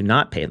scheme to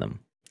not pay them.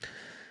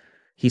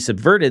 He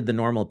subverted the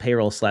normal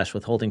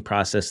payroll/withholding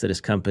process that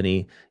his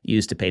company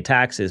used to pay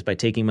taxes by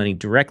taking money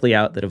directly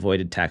out that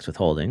avoided tax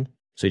withholding.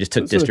 So he just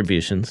took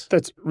distributions.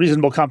 That's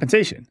reasonable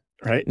compensation,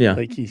 right? Yeah.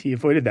 Like he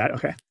avoided that.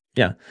 Okay.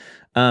 Yeah.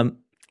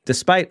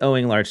 Despite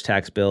owing large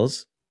tax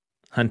bills,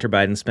 Hunter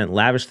Biden spent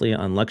lavishly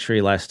on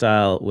luxury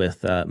lifestyle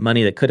with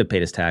money that could have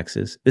paid his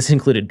taxes. This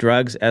included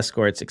drugs,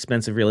 escorts,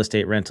 expensive real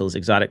estate rentals,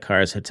 exotic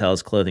cars,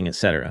 hotels, clothing,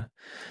 etc.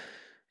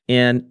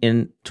 And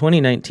in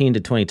 2019 to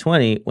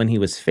 2020, when he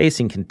was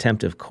facing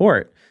contempt of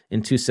court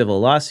in 2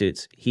 civil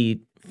lawsuits,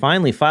 he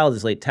finally filed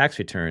his late tax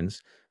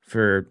returns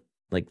for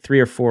like 3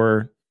 or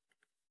 4,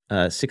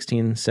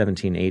 16,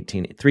 17,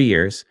 18, 3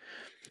 years,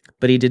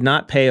 but he did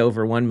not pay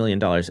over $1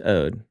 million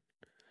owed.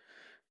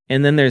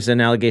 And then there's an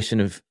allegation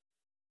of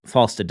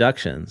false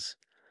deductions.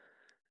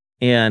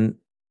 And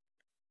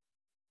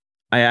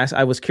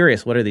I was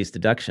curious, what are these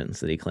deductions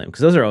that he claimed?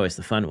 Because those are always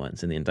the fun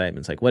ones in the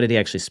indictments. Like, what did he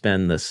actually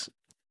spend this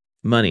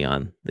money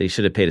on that he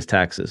should have paid his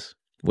taxes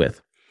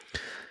with?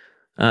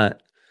 So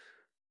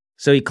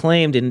he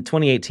claimed in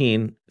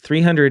 2018,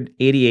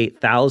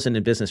 $388,000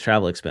 in business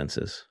travel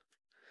expenses.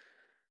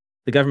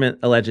 The government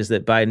alleges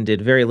that Biden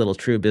did very little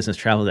true business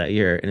travel that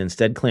year and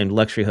instead claimed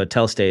luxury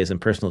hotel stays and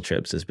personal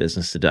trips as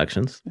business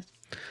deductions.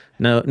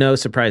 No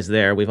surprise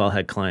there. We've all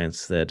had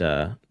clients that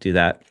do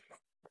that.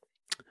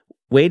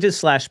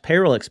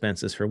 Wages/payroll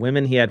expenses for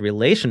women he had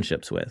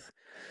relationships with.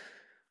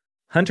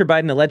 Hunter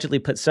Biden allegedly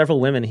put several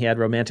women he had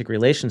romantic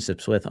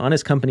relationships with on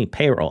his company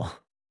payroll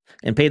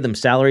and paid them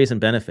salaries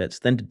and benefits,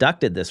 then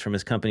deducted this from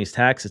his company's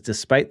taxes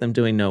despite them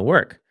doing no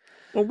work.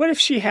 Well, what if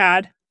she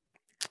had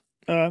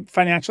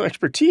financial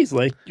expertise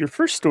like your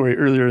first story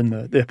earlier in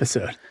the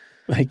episode?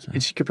 Like,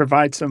 and she could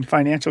provide some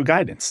financial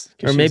guidance.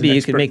 Or maybe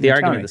you could make the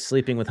argument that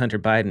sleeping with Hunter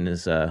Biden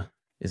is a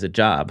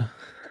job.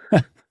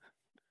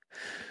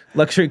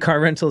 Luxury car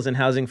rentals and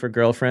housing for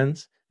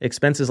girlfriends.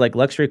 Expenses like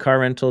luxury car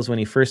rentals when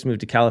he first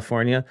moved to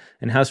California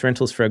and house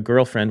rentals for a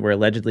girlfriend were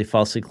allegedly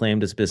falsely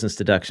claimed as business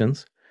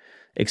deductions.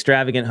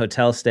 Extravagant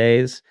hotel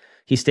stays.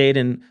 He stayed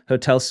in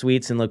hotel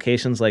suites in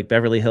locations like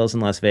Beverly Hills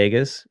and Las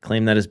Vegas,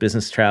 claimed that as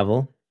business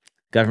travel.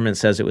 Government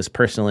says it was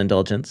personal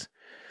indulgence.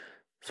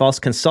 False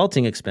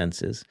consulting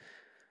expenses.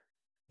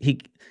 He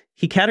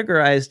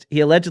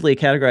allegedly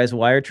categorized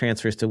wire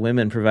transfers to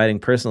women providing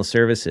personal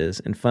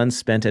services and funds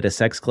spent at a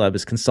sex club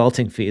as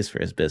consulting fees for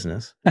his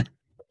business.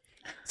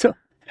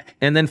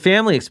 And then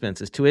family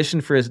expenses,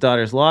 tuition for his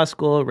daughter's law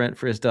school, rent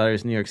for his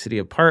daughter's New York City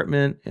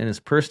apartment, and his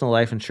personal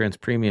life insurance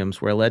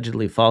premiums were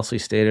allegedly falsely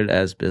stated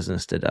as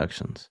business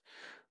deductions.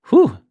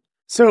 Whew.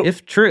 So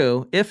if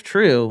true,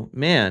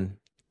 man.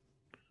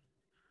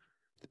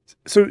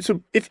 So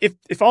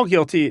if all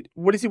guilty,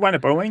 what does he wind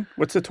up owing?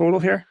 What's the total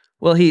here?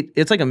 Well,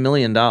 it's like $1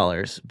 million,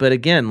 but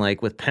again,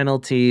 like with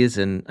penalties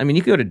and I mean,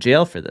 you could go to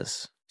jail for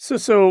this.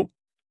 So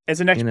as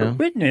an expert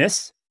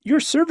witness, your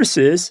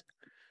services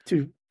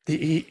to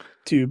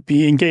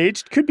be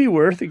engaged could be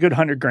worth a good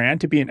 $100,000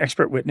 to be an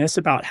expert witness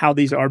about how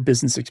these are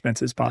business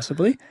expenses,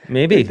 possibly.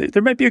 Maybe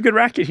there might be a good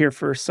racket here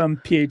for some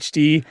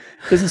PhD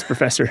business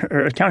professor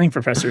or accounting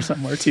professor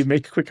somewhere to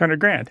make a quick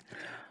 $100,000.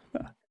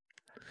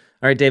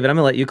 All right, David, I'm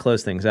going to let you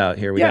close things out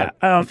here. We got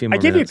a few more I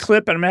gave minutes. you a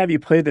clip, and I'm going to have you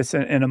play this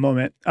in a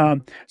moment.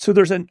 So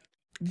there's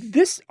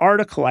this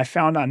article I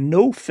found on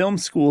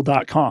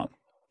nofilmschool.com,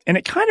 and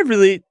it kind of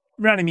really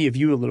reminded me of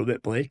you a little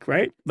bit, Blake,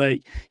 right?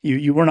 Like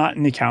you were not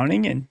in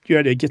accounting, and you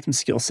had to get some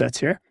skill sets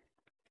here.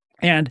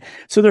 And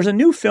so there's a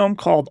new film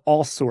called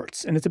All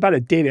Sorts, and it's about a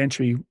data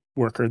entry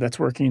worker that's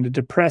working in a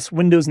depressed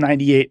Windows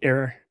 98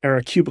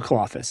 era cubicle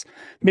office.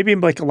 Maybe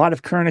like a lot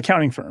of current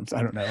accounting firms.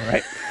 I don't know,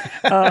 right?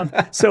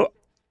 So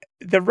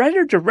the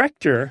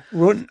writer-director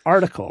wrote an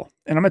article,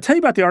 and I'm going to tell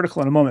you about the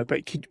article in a moment, but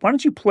why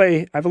don't you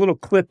play, I have a little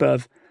clip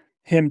of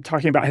him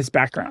talking about his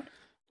background.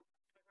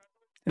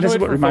 And this is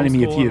what reminded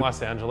me of you. In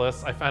Los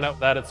Angeles, I found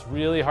out that it's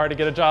really hard to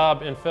get a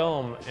job in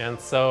film. And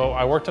so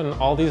I worked in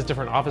all these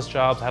different office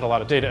jobs, had a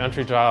lot of data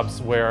entry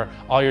jobs where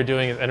all you're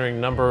doing is entering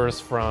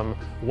numbers from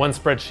one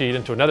spreadsheet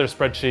into another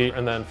spreadsheet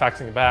and then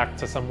faxing it back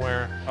to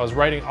somewhere. I was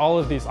writing all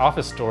of these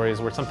office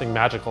stories where something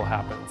magical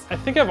happens. I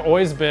think I've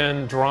always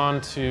been drawn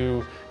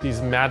to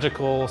these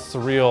magical,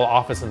 surreal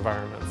office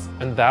environments.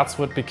 And that's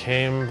what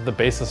became the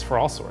basis for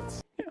All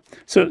Sorts. Yeah.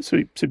 So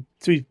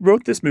he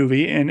wrote this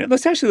movie, and it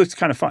looks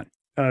kind of fun.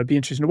 Be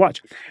interesting to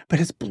watch. But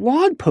his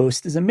blog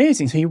post is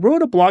amazing. So he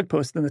wrote a blog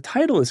post, and the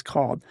title is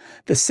called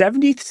 "The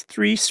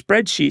 73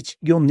 Spreadsheets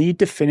You'll Need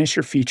to Finish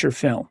Your Feature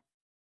Film."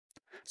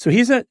 So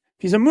he's a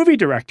movie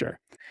director,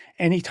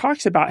 and he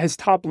talks about his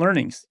top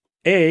learnings.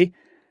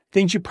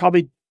 Things you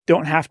probably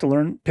don't have to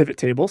learn pivot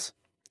tables.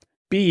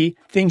 B,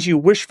 things you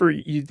wish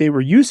they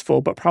were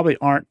useful, but probably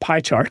aren't, pie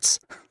charts.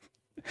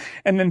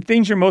 And then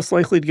things you're most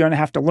likely going to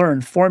have to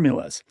learn,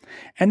 formulas.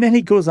 And then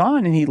he goes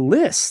on and he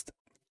lists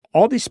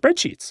all these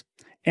spreadsheets.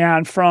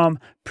 And from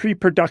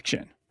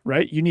pre-production,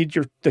 right? You need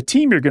the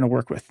team you're going to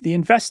work with, the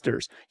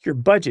investors, your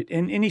budget,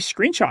 and any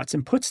screenshots,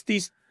 and puts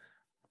these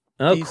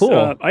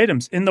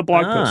items in the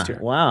blog post here.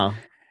 Wow.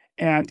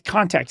 And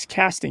contacts,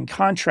 casting,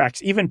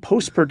 contracts, even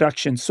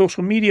post-production,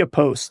 social media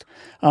post,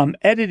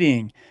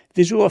 editing,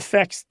 visual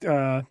effects,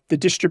 the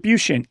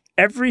distribution,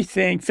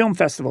 everything, film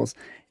festivals,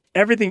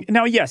 everything.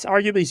 Now, yes,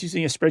 arguably he's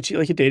using a spreadsheet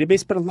like a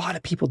database, but a lot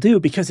of people do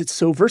because it's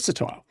so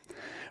versatile.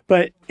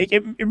 But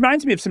it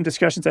reminds me of some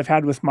discussions I've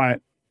had with my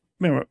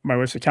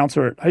wife's a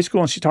counselor at high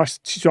school, and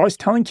she's always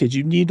telling kids,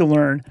 you need to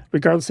learn,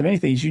 regardless of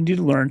anything, you need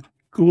to learn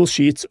Google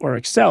Sheets or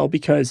Excel,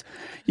 because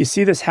you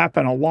see this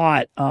happen a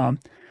lot.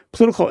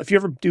 If you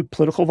ever do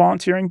political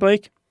volunteering,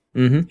 Blake,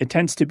 it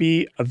tends to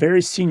be a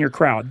very senior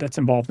crowd that's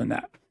involved in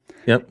that.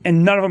 Yep.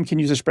 And none of them can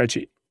use a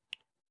spreadsheet.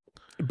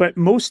 But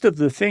most of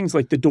the things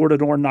like the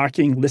door-to-door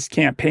knocking, list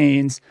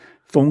campaigns,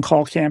 phone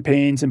call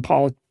campaigns, and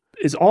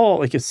is all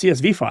like a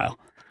CSV file,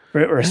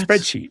 right? Or a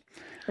spreadsheet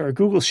or a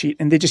Google Sheet,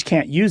 and they just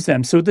can't use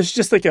them. So there's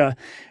just like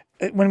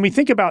when we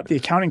think about the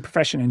accounting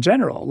profession in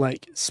general,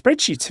 like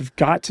spreadsheets have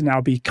got to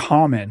now be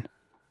common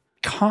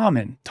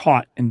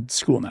taught in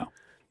school now.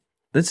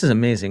 This is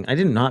amazing. I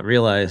did not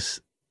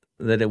realize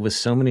that it was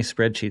so many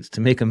spreadsheets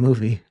to make a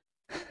movie.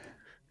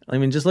 I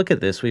mean, just look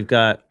at this. We've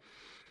got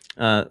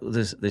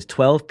there's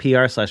 12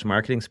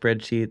 PR/marketing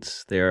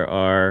spreadsheets. There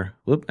are,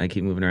 I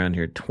keep moving around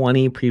here,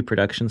 20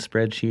 pre-production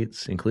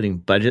spreadsheets, including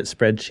budget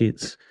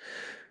spreadsheets,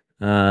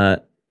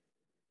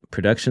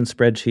 production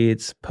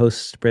spreadsheets,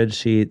 post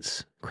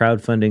spreadsheets,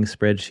 crowdfunding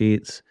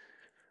spreadsheets,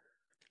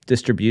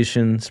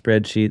 distribution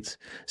spreadsheets.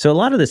 So a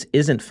lot of this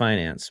isn't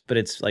finance, but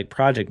it's like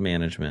project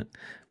management.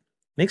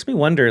 Makes me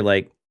wonder,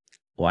 like,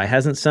 why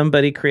hasn't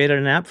somebody created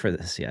an app for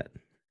this yet?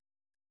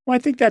 Well, I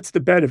think that's the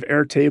bet of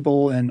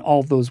Airtable and all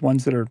of those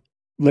ones that are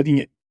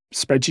letting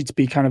spreadsheets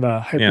be kind of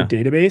a hyper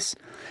database.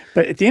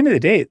 But at the end of the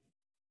day,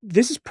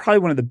 this is probably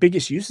one of the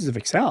biggest uses of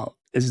Excel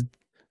is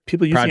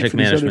people using project it for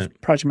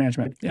management. Project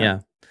management. Yeah.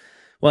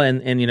 Well,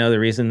 and the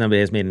reason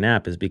nobody has made an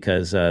app is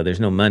because there's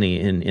no money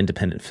in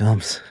independent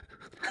films.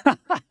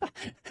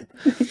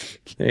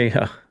 There you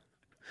go.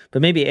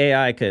 But maybe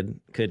AI could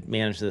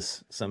manage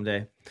this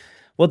someday.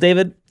 Well,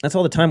 David, that's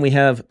all the time we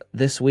have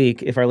this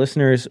week. If our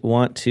listeners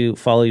want to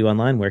follow you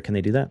online, where can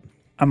they do that?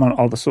 I'm on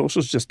all the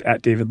socials, just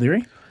at David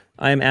Leary.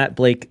 I'm at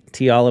Blake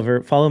T.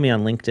 Oliver. Follow me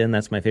on LinkedIn.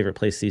 That's my favorite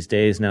place these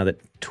days now that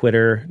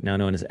Twitter, now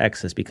known as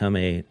X, has become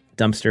a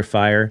dumpster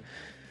fire.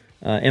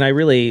 And I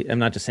really am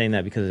not just saying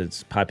that because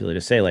it's popular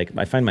to say. Like,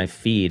 I find my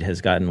feed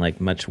has gotten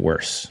like much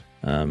worse.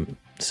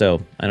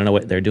 So I don't know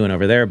what they're doing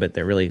over there, but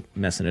they're really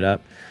messing it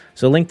up.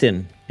 So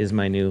LinkedIn is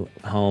my new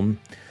home.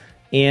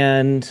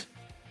 And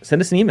send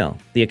us an email,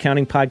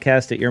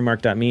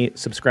 theaccountingpodcast@earmark.me.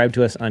 Subscribe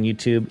to us on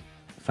YouTube.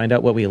 Find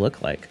out what we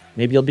look like.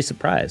 Maybe you'll be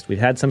surprised. We've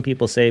had some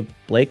people say,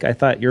 Blake, I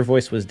thought your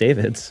voice was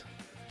David's.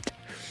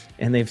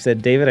 And they've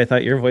said, David, I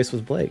thought your voice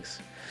was Blake's.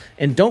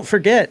 And don't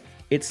forget,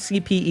 it's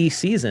CPE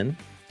season.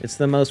 It's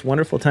the most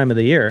wonderful time of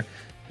the year.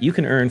 You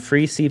can earn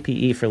free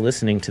CPE for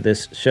listening to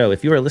this show.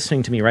 If you are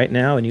listening to me right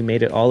now and you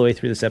made it all the way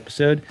through this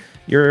episode,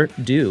 you're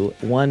due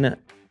 1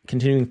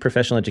 continuing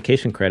professional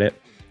education credit.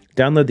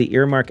 Download the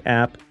Earmark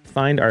app.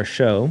 Find our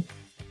show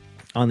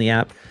on the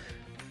app.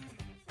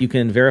 You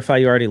can verify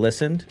you already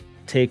listened,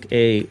 take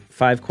a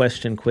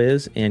 5-question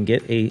quiz, and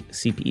get a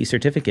CPE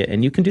certificate.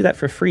 And you can do that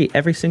for free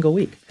every single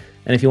week.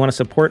 And if you want to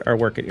support our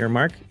work at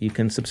Earmark, you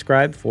can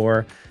subscribe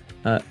for,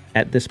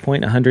 at this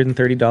point,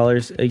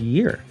 $130 a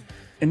year.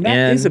 And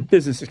that is a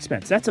business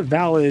expense. That's a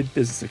valid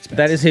business expense.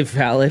 That is a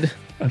valid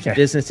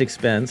business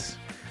expense.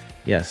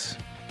 Yes.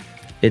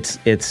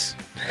 It's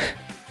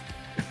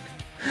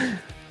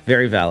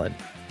very valid.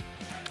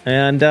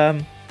 And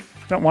I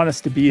don't want us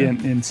to be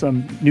in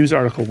some news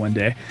article one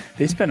day.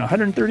 They spent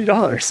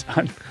 $130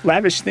 on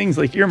lavish things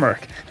like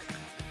Earmark.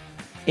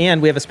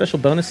 And we have a special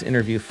bonus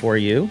interview for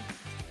you.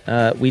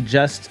 We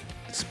just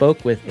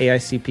spoke with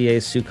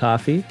AICPA's Sue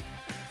Coffey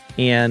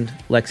and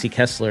Lexi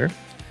Kessler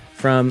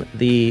from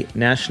the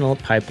National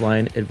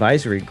Pipeline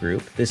Advisory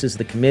Group. This is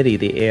the committee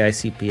the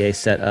AICPA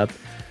set up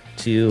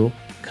to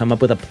come up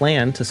with a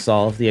plan to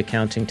solve the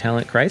accounting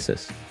talent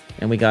crisis.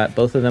 And we got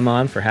both of them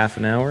on for half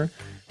an hour,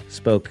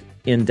 spoke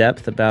in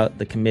depth about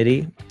the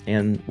committee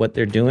and what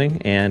they're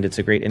doing, and it's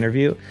a great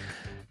interview.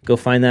 Go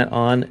find that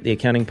on the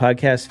Accounting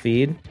Podcast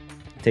feed.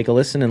 Take a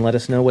listen and let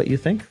us know what you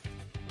think.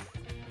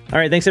 All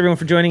right, thanks everyone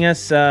for joining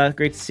us.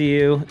 Great to see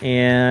you,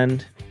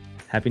 and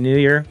Happy New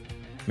Year.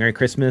 Merry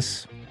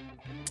Christmas.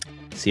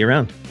 See you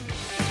around.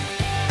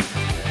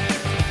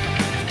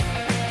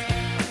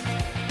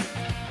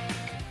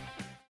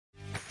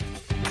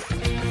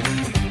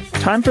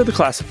 Time for the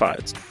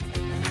classifieds.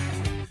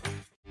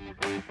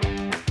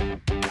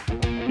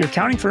 Your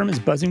accounting firm is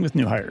buzzing with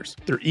new hires.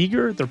 They're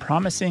eager, they're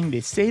promising, they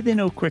say they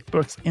know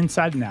QuickBooks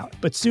inside and out.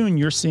 But soon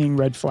you're seeing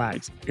red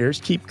flags. Errors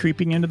keep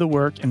creeping into the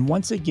work, and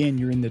once again,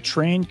 you're in the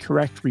train,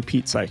 correct,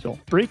 repeat cycle.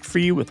 Break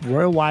free with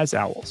Royal Wise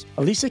Owls.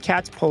 Elisa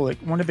Katz-Pollock,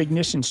 one of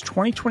Ignition's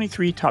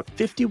 2023 top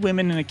 50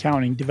 women in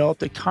accounting,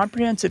 developed a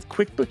comprehensive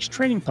QuickBooks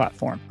training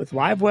platform with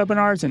live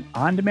webinars and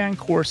on-demand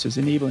courses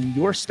enabling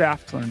your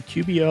staff to learn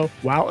QBO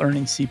while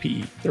earning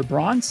CPE. Their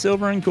bronze,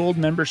 silver, and gold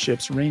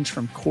memberships range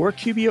from core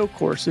QBO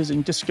courses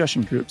and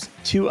discussion groups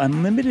to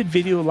unlimited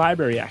video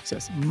library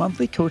access,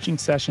 monthly coaching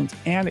sessions,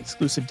 and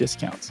exclusive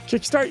discounts.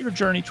 Kickstart your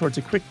journey towards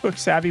a QuickBooks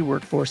savvy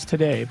workforce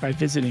today by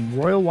visiting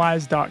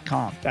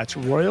royalwise.com. That's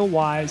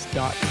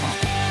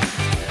royalwise.com.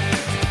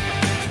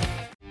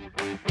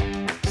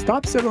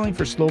 Stop settling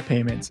for slow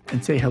payments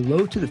and say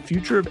hello to the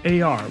future of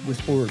AR with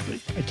Forwardly.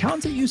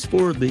 Accountants that use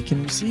Forwardly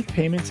can receive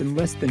payments in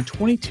less than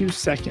 22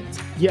 seconds.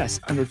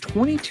 Yes, under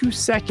 22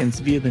 seconds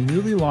via the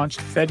newly launched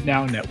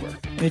FedNow network.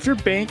 And if your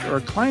bank or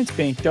a client's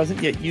bank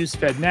doesn't yet use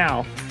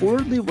FedNow,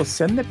 Forwardly will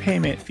send the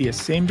payment via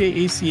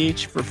same-day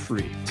ACH for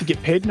free. To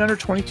get paid in under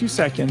 22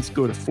 seconds,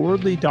 go to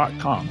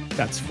forwardly.com.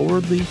 That's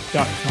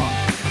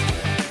forwardly.com.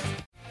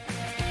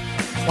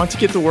 Want to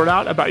get the word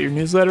out about your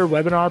newsletter,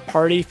 webinar,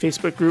 party,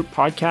 Facebook group,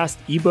 podcast,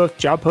 ebook,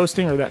 job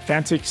posting, or that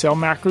fancy Excel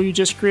macro you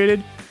just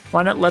created?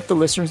 Why not let the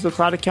listeners of the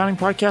Cloud Accounting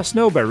Podcast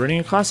know by running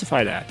a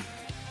classified ad?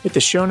 Hit the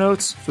show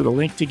notes for the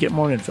link to get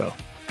more info.